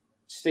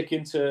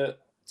sticking to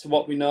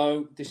what we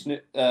know, this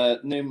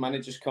new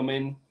manager's come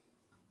in.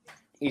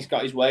 He's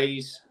got his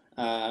ways.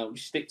 We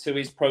stick to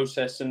his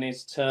process and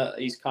his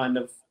kind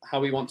of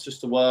how he wants us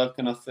to work.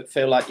 And I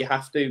feel like you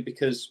have to,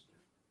 because,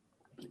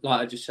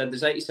 like I just said,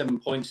 there's 87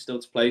 points still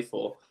to play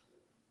for.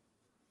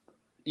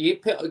 You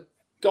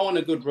go on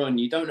a good run.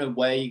 You don't know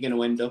where you're going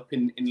to end up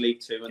in League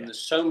Two. And there's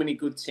so many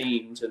good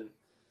teams. And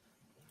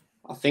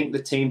I think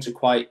the teams are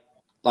quite,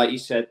 like you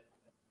said,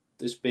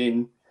 there's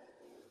been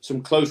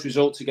some close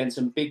results against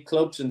some big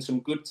clubs and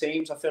some good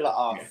teams. I feel like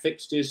our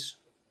fixtures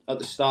at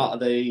the start of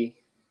the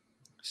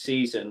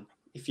season,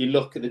 if you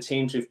look at the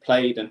teams we've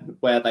played and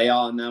where they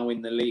are now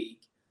in the league,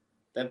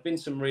 there have been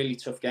some really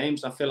tough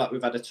games. I feel like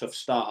we've had a tough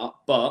start,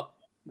 but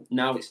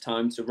now it's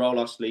time to roll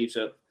our sleeves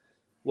up,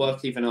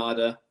 work even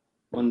harder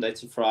Monday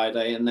to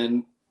Friday, and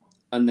then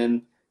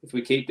if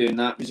we keep doing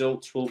that,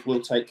 results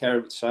will take care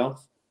of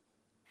itself.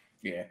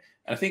 Yeah.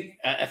 I think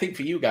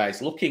for you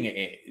guys, looking at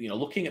it,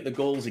 looking at the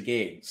goals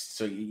against,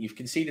 so you've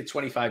conceded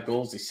 25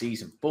 goals this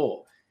season,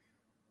 but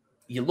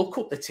you look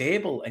up the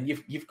table and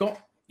you've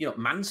got,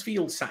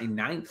 Mansfield sat in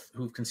 9th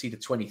who've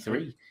conceded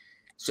 23.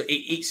 So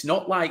it's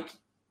not like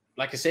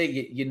I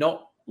say, you're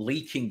not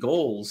leaking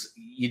goals.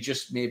 You're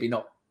just maybe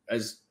not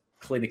as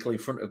clinically in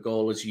front of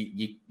goal as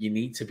you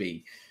need to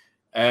be.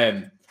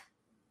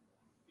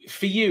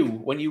 For you,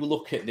 when you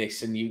look at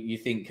this and you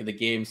think of the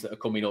games that are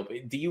coming up,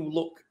 do you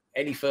look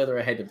any further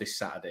ahead of this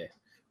Saturday,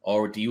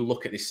 or do you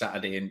look at this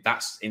Saturday and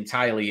that's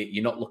entirely,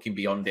 you're not looking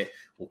beyond it?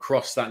 We'll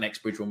cross that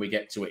next bridge when we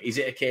get to it. Is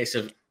it a case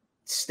of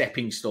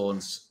stepping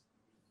stones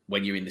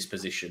when you're in this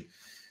position?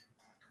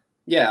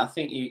 Yeah, I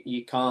think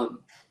you can't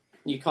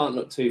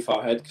look too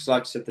far ahead, because,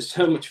 like I said, there's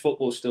so much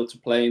football still to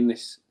play in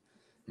this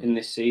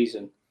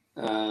season.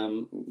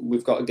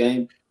 We've got a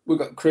game. We've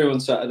got Crew on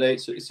Saturday.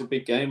 So it's a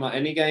big game, like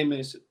any game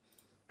is,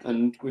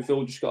 and we've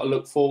all just got to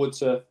look forward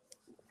to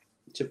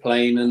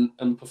playing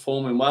and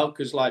performing well.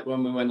 Because, like,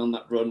 when we went on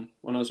that run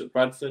when I was at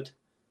Bradford,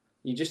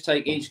 you just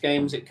take each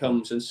game as it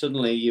comes, and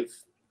suddenly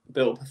you've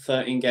built up a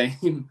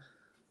 13-game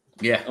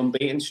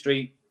unbeaten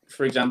streak,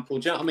 for example.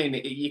 Do you know what I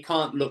mean? You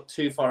can't look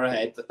too far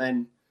ahead, but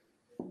then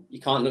you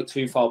can't look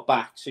too far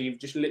back. So you've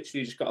just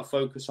literally got to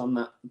focus on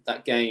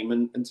that game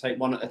and take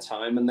one at a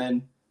time. And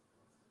then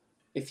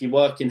if you're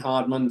working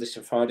hard Monday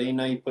to Friday,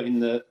 you're putting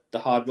the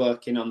hard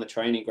work in on the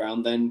training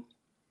ground, then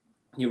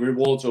your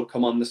rewards will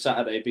come on the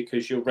Saturday,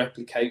 because you'll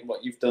replicate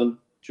what you've done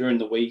during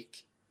the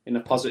week in a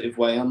positive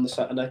way on the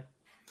Saturday.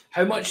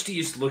 How much do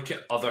you look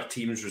at other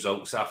teams'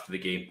 results after the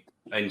game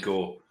and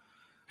go,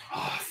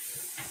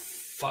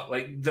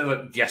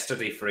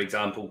 yesterday, for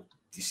example,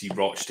 you see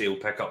Rochdale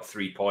pick up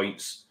 3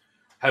 points.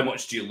 How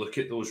much do you look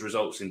at those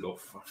results and go,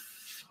 for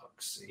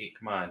fuck's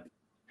sake, man?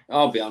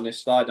 I'll be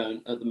honest, I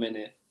don't at the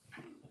minute.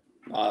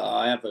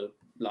 I have a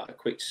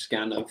quick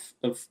scan of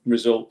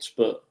results,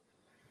 but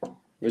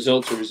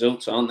results are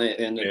results, aren't they? At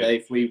the end of the day,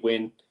 if we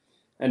win,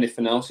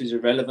 anything else is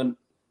irrelevant.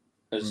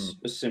 As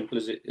simple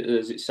as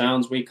it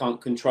sounds, we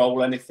can't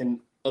control anything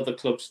other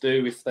clubs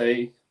do. If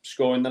they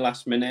score in the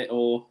last minute,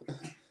 or do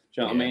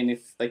you know what I mean?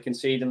 If they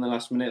concede in the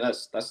last minute,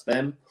 that's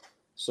them.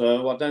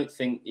 So I don't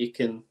think you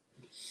can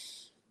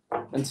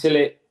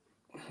until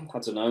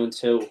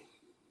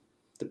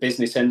the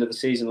business end of the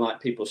season, like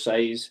people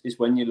say, is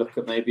when you look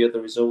at maybe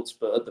other results.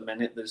 But at the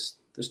minute, there's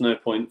no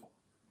point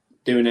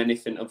doing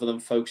anything other than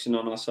focusing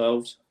on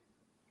ourselves.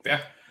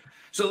 Yeah.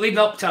 So leading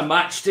up to a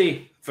match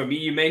day, for me,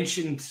 you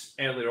mentioned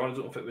earlier on, I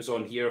don't know if it was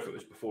on here, if it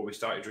was before we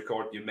started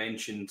recording, you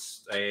mentioned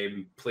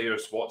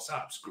players'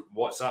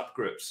 WhatsApp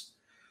groups.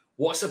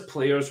 What's a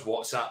player's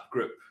WhatsApp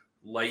group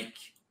like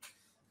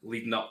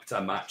leading up to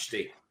a match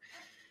day?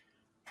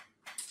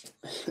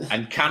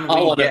 And can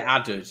we get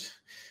added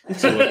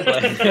to a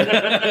play?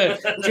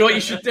 Do you know what you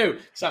should do?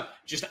 So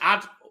just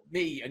add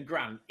me and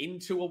Grant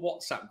into a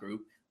WhatsApp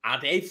group,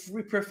 add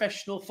every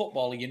professional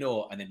footballer you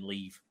know, and then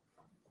leave.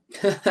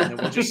 And then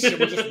we'll just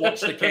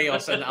watch the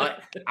chaos, and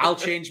I'll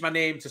change my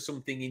name to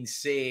something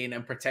insane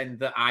and pretend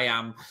that I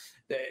am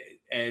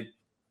the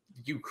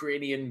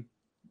Ukrainian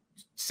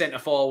centre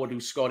forward who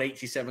scored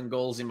 87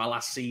 goals in my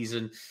last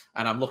season,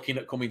 and I'm looking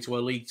at coming to a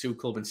League Two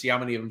club and see how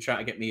many of them try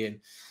to get me in.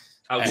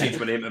 I'll change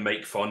my name to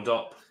Mike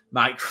Fondop.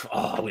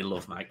 We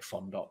love Mike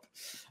Fondop.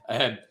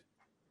 I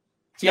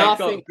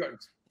think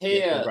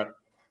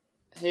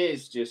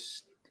here's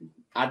just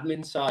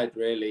admin side,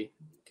 really,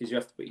 because you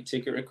have to put your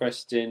ticket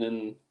request in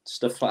and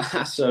stuff like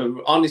that.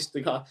 So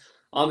honestly,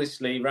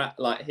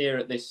 like here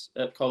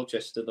at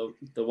Colchester, the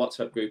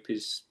WhatsApp group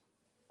is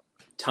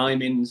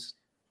timings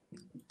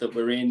that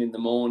we're in the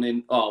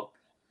morning. Oh,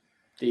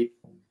 the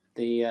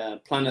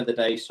plan of the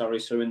day. Sorry,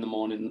 so in the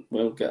morning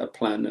we'll get a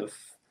plan of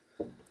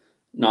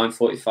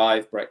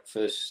 9:45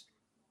 breakfast,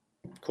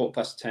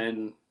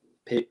 10:15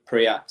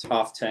 pre-act,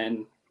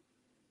 10:30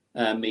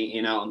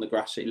 meeting out on the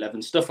grass at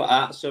 11, stuff like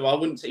that. So I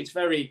wouldn't say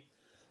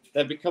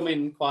they're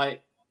becoming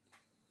quite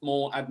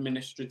more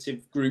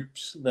administrative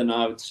groups than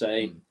I would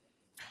say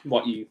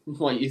what you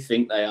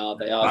think they are.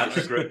 They are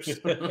just groups.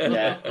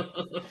 Yeah.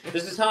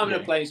 There's a time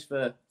and a place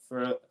for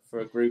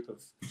a group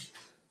of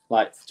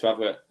like to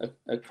have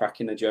a crack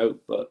in a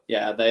joke, but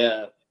yeah, they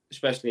are.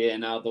 Especially here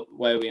now that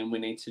where we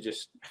need to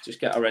just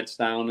get our heads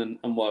down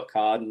and work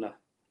hard and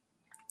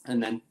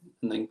then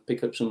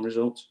pick up some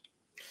results.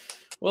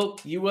 Well,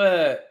 you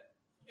were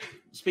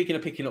speaking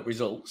of picking up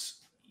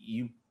results.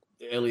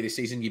 Early this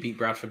season you beat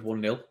Bradford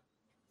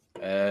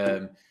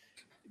 1-0.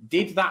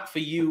 Did that for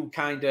you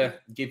kind of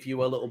give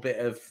you a little bit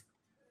of?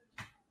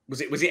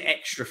 Was it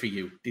extra for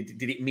you?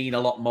 Did it mean a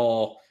lot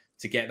more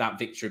to get that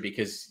victory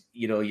because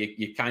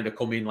you kind of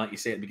come in like you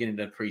say at the beginning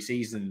of the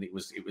pre-season? It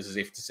was as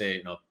if to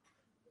say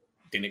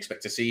didn't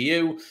expect to see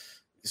you.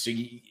 So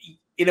you,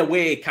 in a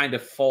way, kind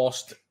of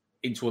forced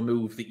into a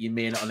move that you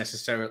may not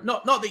necessarily...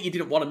 Not that you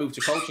didn't want to move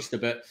to Colchester,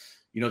 but,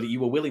 that you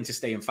were willing to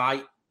stay and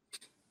fight.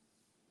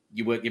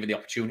 You weren't given the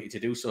opportunity to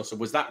do so. So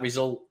was that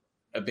result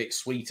a bit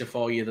sweeter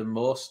for you than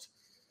most?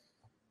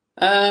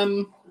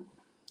 I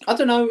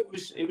don't know.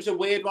 It was a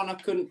weird one. I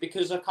couldn't,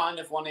 because I kind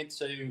of wanted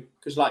to...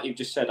 Because like you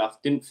just said, I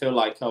didn't feel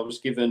like I was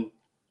given...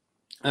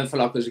 I don't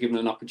feel like I was given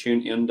an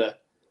opportunity under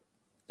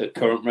the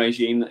current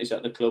regime that is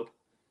at the club.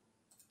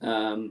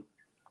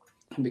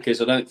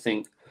 Because I don't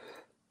think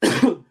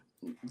the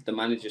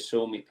manager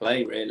saw me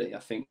play, really. I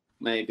think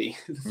maybe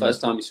the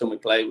first time he saw me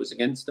play was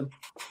against them.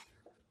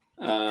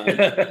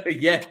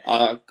 Yeah.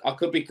 I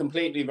could be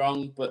completely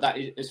wrong, but that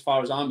is, as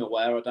far as I'm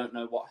aware, I don't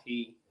know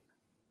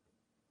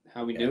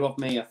how he knew of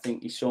me. I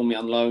think he saw me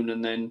on loan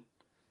and then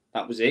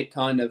that was it,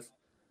 kind of.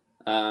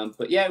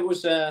 But yeah, it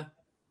was a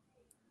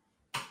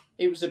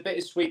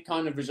bittersweet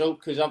kind of result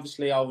because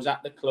obviously I was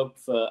at the club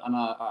and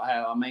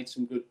I made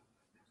some good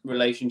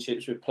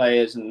relationships with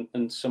players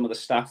and some of the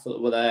staff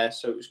that were there,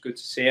 so it was good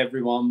to see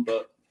everyone.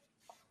 But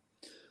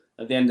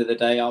at the end of the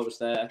day, I was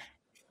there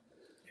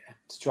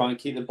to try and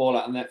keep the ball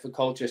out of the net for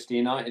Colchester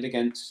United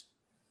against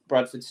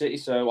Bradford City.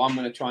 So I'm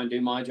going to try and do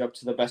my job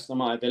to the best of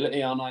my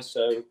ability, aren't I?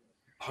 So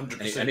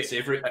 100%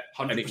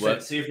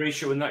 save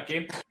ratio in that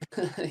game.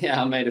 Yeah,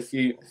 I made a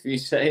few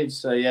saves.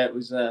 So yeah, it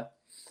was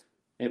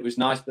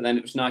nice. But then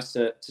it was nice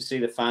to see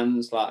the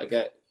fans. Like I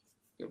get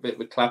a bit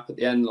of a clap at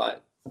the end, like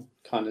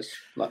kind of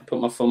like put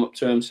my thumb up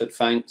to him, said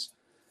thanks.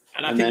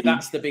 And I think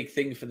that's the big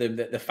thing for them,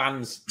 that the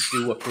fans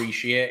do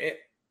appreciate it.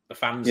 The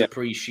fans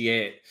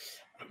appreciate.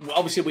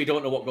 Obviously, we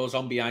don't know what goes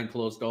on behind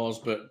closed doors,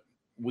 but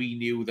we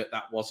knew that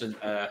wasn't.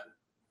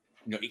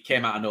 It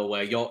came out of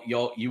nowhere.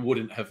 You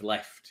wouldn't have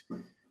left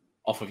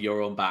off of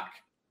your own back.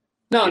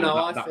 No,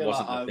 I feel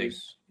like I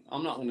was.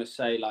 I'm not going to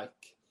say like.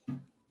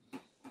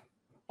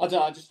 I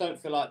just don't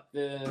feel like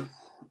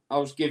I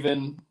was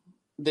given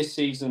this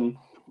season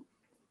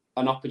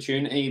an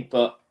opportunity,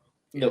 but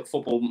look,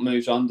 football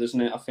moves on,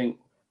 doesn't it? I think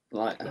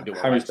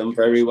Harry's done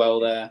very well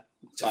there.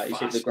 Like he's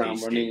hit the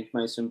ground running, he's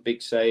made some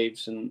big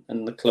saves, and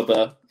the club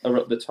are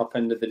up the top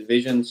end of the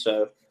division,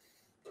 so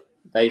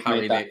they've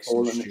Harry made that makes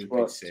call some and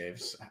stupid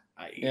saves.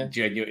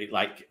 Genuinely,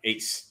 like I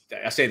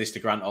say this to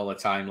Grant all the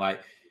time. Like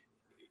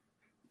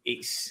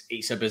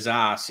it's a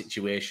bizarre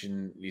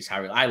situation. He's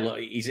Harry.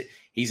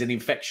 He's an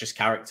infectious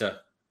character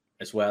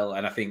as well,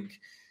 and I think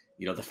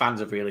the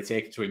fans have really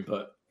taken to him.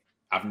 But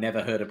I've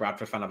never heard a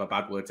Bradford fan have a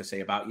bad word to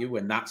say about you,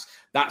 and that's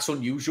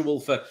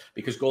unusual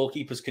because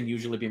goalkeepers can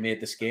usually be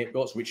made the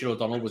scapegoats. Richard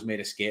O'Donnell was made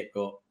a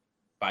scapegoat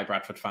by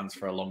Bradford fans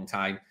for a long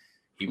time.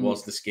 He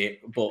was the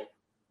scapegoat, but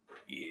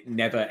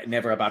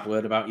never a bad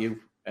word about you,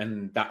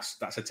 and that's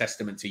a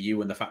testament to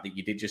you and the fact that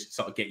you did just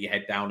sort of get your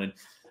head down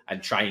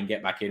and try and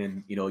get back in,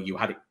 and you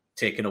had it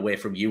taken away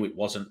from you. It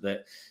wasn't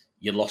that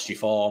you lost your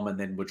form and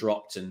then were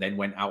dropped and then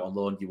went out on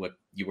loan. You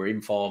were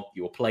in form,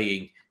 you were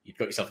playing, you'd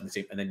got yourself in the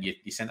team, and then you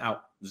sent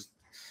out. There's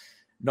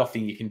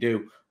nothing you can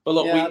do. But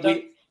look, I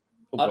don't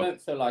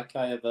feel like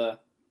I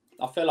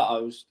feel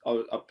like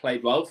I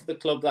played well for the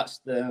club. That's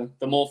the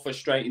more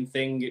frustrating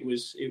thing. It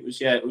was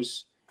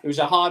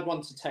a hard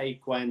one to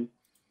take when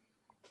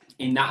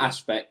in that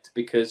aspect,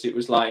 because it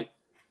was like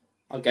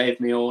I gave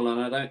me all,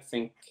 and I don't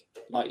think,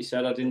 like you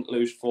said, I didn't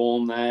lose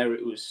form there.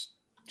 It was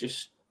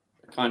just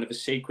kind of a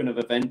sequence of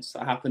events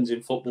that happens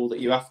in football that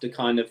you have to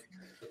kind of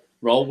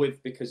roll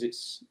with, because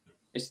it's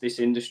this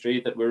industry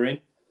that we're in.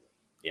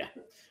 Yeah.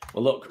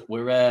 Well, look,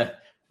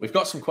 we've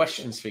got some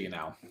questions for you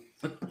now.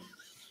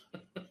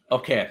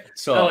 Okay,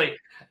 so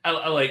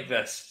I like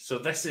this. So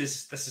this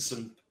is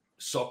some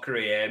Soccer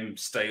AM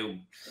style.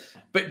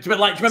 But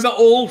like, do you remember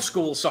old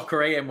school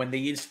Soccer AM when they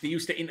used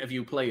to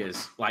interview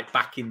players like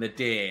back in the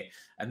day,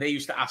 and they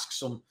used to ask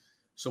some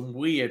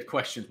weird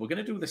questions? We're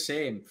going to do the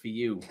same for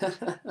you.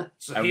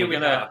 So here we're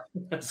going to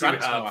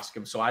ask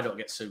them so I don't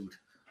get sued.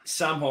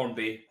 Sam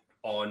Hornby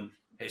on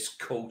his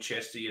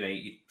Colchester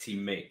United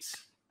teammates.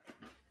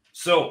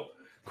 So,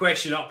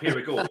 question up, here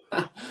we go.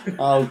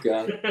 Oh,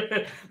 God.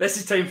 This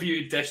is time for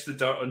you to dish the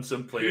dirt on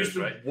some players. Who's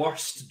the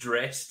worst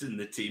dressed in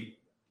the team?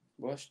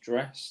 Worst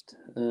dressed?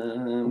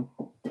 Or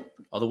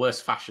the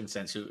worst fashion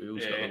sense?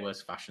 Who's got the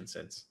worst fashion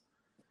sense?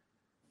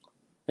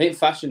 I think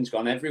fashion's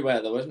gone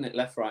everywhere, though, isn't it?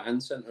 Left, right,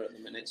 and centre at the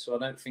minute. So I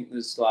don't think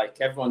there's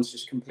everyone's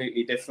just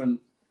completely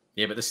different.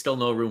 Yeah, but there's still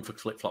no room for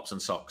flip flops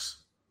and socks.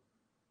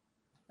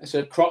 It's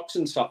Crocs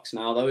and socks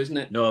now, though, isn't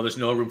it? No, there's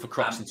no room for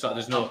Crocs and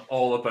socks. I'm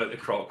all about the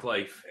Croc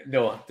life.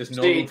 No, there's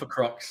no room for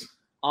Crocs.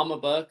 I'm a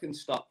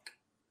Birkenstock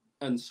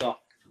and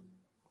sock,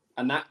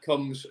 and that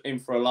comes in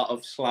for a lot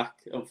of slack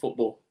at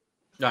football.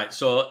 Right,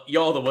 so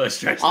you're the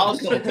worst dressed. For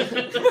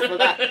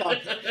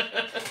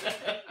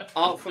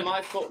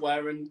my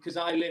footwear, and because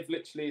I live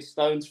literally a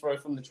stone's throw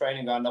from the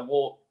training ground, I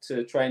walk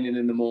to training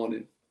in the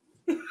morning.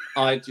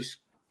 I just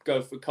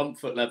go for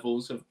comfort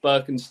levels of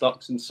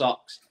Birkenstocks and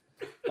socks,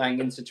 bang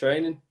into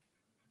training.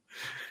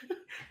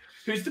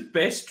 Who's the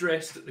best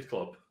dressed at the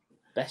club?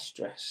 Best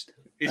dressed?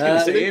 He's going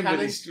to say him, but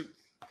he's...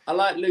 I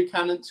like Luke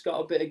Hannant's got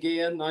a bit of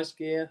gear, nice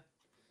gear.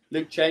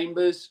 Luke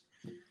Chambers.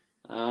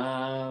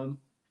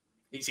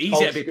 It's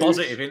easy to be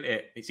positive, isn't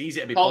it? It's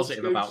easy to be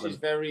positive about them. Is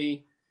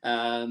very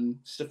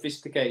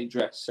sophisticated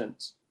dress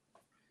sense.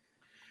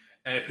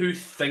 Who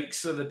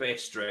thinks they're the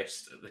best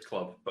dressed at the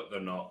club, but they're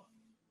not?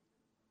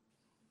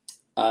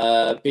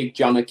 Big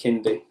John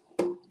Akindi.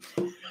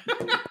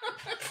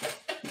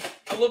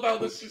 I love how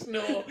there's just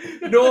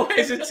no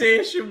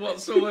hesitation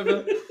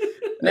whatsoever.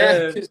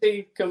 Yeah, because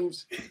he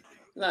comes...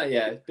 No,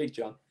 yeah, Big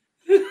John.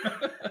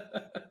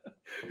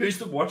 Who's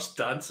the worst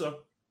dancer?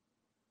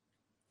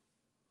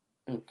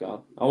 Oh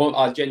God,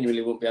 I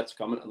genuinely won't be able to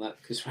comment on that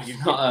because we're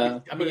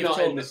not. You've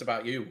told us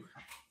about you.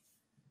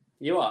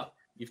 You are.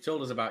 You've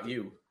told us about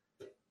you.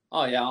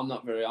 Oh yeah,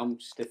 I'm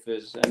stiff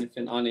as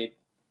anything. I need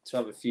to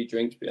have a few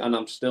drinks, and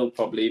I'm still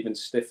probably even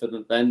stiffer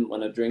than then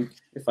when I drink.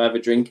 If I have a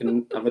drink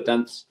and have a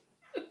dance.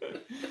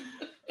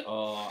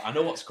 Oh, I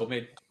know what's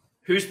coming.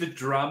 Who's the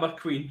drama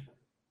queen?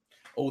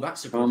 Oh,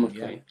 that's a drama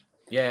queen.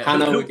 Yeah.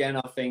 Hanno again,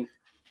 I think.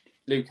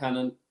 Luke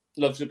Hannon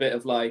loves a bit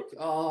of a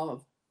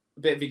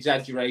bit of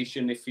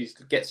exaggeration. If he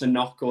gets a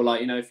knock or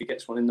if he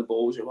gets one in the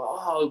balls,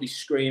 he'll be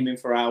screaming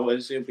for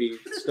hours. It'll be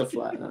stuff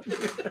like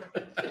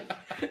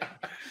that.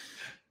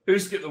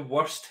 Who's got the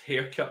worst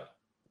haircut?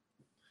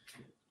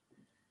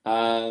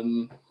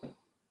 Alex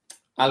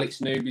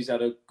Newby's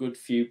had a good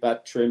few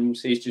bad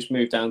trims. He's just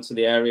moved down to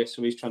the area,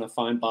 so he's trying to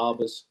find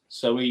barbers.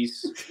 So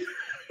he's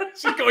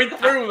going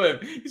through them.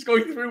 He's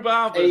going through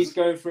barbers. He's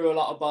going through a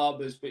lot of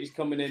barbers, but he's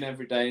coming in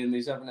every day and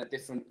he's having a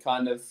different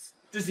kind of.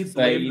 Does he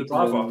blame the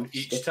barber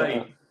each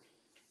time?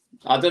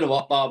 I don't know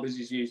what barbers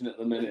he's using at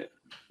the minute.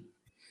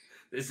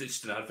 Is it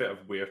just an advert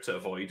of where to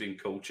avoid in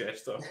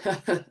Colchester?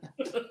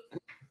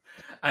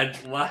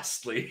 And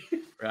lastly,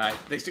 right,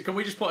 can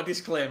we just put a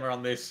disclaimer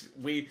on this?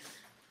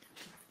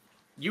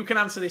 You can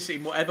answer this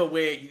in whatever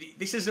way.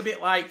 This is a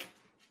bit like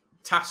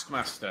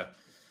Taskmaster,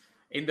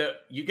 in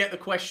that you get the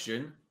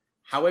question,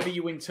 however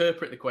you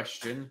interpret the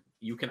question,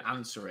 you can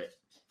answer it.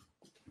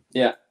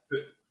 Yeah.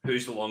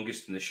 Who's the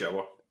longest in the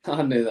shower?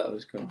 I knew that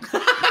was coming.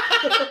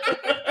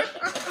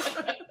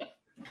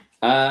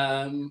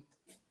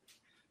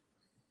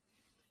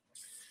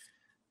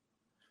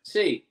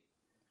 See,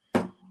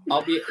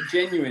 I'll be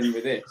genuine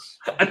with this.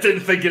 I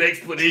didn't think an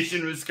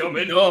explanation was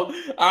coming. No,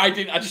 I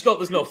didn't. I just thought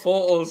there's no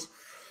photos.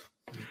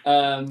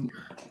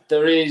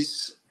 There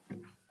is.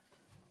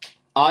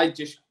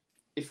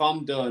 If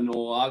I'm done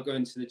or I'll go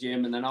into the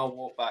gym and then I'll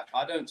walk back.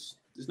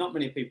 There's not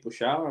many people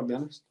shower, I'll be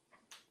honest.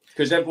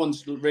 Because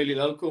everyone's really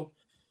local.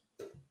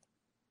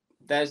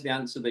 There's the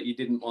answer that you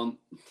didn't want.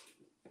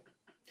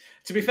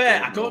 To be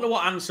fair, I don't know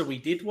what answer we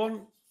did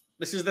want.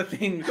 This is the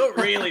thing. We don't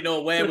really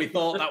know where we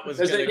thought that was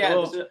going to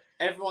go.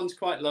 Everyone's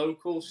quite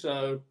local,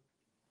 so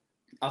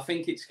I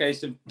think it's a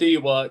case of do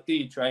your work, do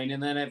your training,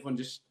 and then everyone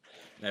gets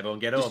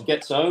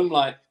home.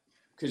 Like,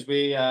 because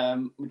we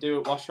do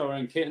it, wash our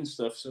own kit and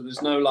stuff. So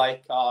there's no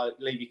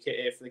leave your kit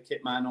here for the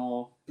kit man,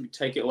 or we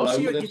take it all over.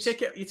 You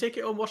take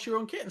it home, wash your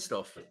own kit and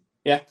stuff.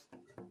 Yeah,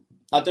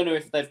 I don't know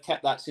if they've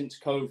kept that since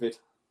COVID.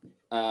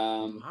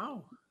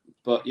 Wow.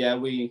 But yeah,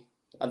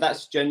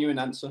 that's a genuine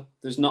answer.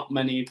 There's not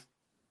many,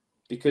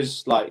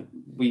 because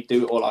we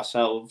do it all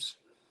ourselves.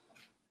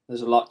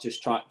 There's a lot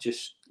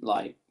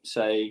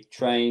say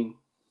train,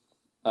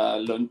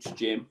 lunch,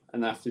 gym,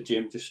 and after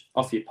gym just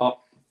off your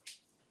pop.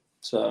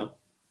 So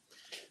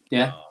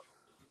yeah,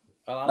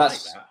 well, I like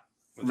that.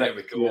 Well, there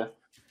we go.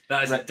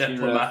 That is a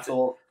diplomatic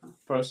thought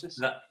process.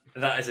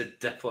 That is a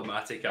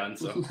diplomatic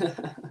answer.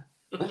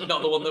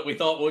 Not the one that we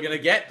thought we were going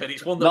to get, but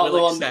it's one that not we'll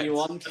the one accept. that you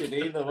wanted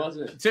either, was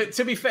it?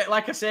 To be fair,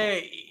 like I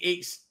say,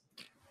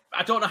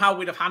 I don't know how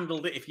we'd have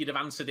handled it if you'd have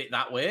answered it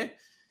that way.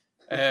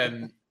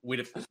 We'd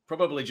have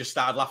probably just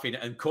started laughing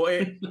and cut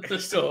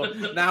it. So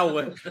now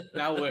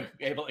we're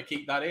able to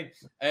keep that in.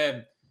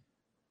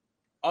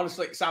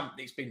 Honestly, Sam,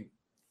 it's been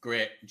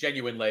great.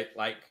 Genuinely,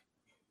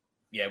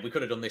 we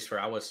could have done this for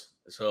hours.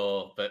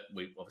 So, but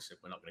we're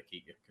not going to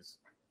keep you because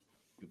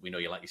we know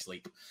you like your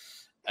sleep.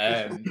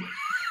 I'm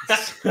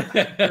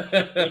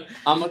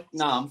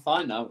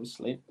fine now with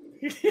sleep.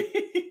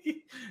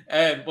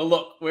 Well,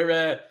 look,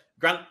 we're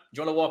Grant.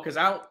 Do you want to walk us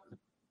out?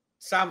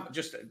 Sam,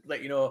 just to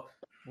let you know,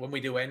 when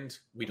we do end,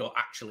 we don't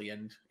actually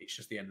end. It's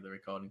just the end of the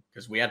recording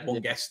because we had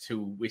one guest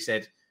who we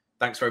said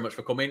thanks very much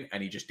for coming,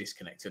 and he just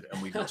disconnected,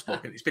 and we've not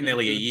spoken. It's been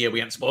nearly a year we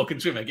haven't spoken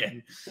to him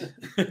again.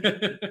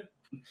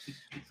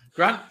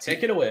 Grant,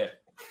 take it away.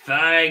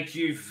 Thank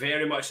you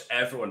very much,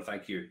 everyone.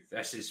 Thank you.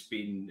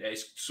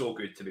 It's so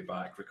good to be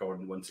back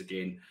recording once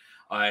again.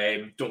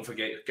 Don't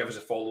forget, give us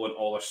a follow on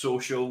all our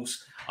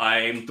socials.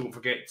 Don't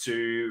forget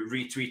to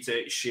retweet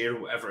it, share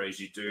whatever it is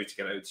you do to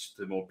get out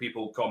to more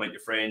people. Comment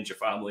your friends, your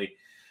family.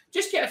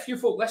 Just get a few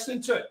folk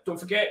listening to it. Don't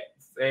forget,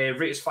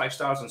 rate us 5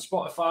 stars on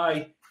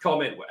Spotify.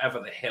 Comment whatever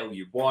the hell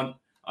you want.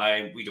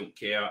 We don't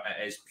care.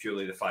 It is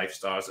purely the 5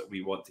 stars that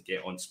we want to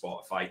get on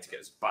Spotify to get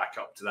us back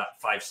up to that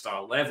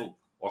 5-star level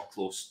or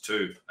close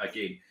to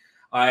again.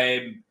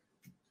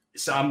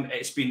 Sam,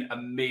 it's been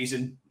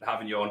amazing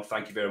having you on.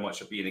 Thank you very much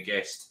for being a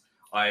guest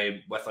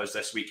with us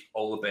this week.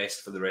 All the best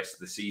for the rest of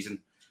the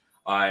season.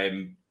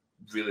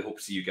 Really hope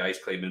to see you guys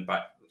climbing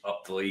back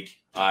up the league.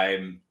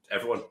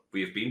 Everyone,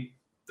 we have been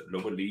the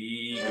Lower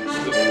League.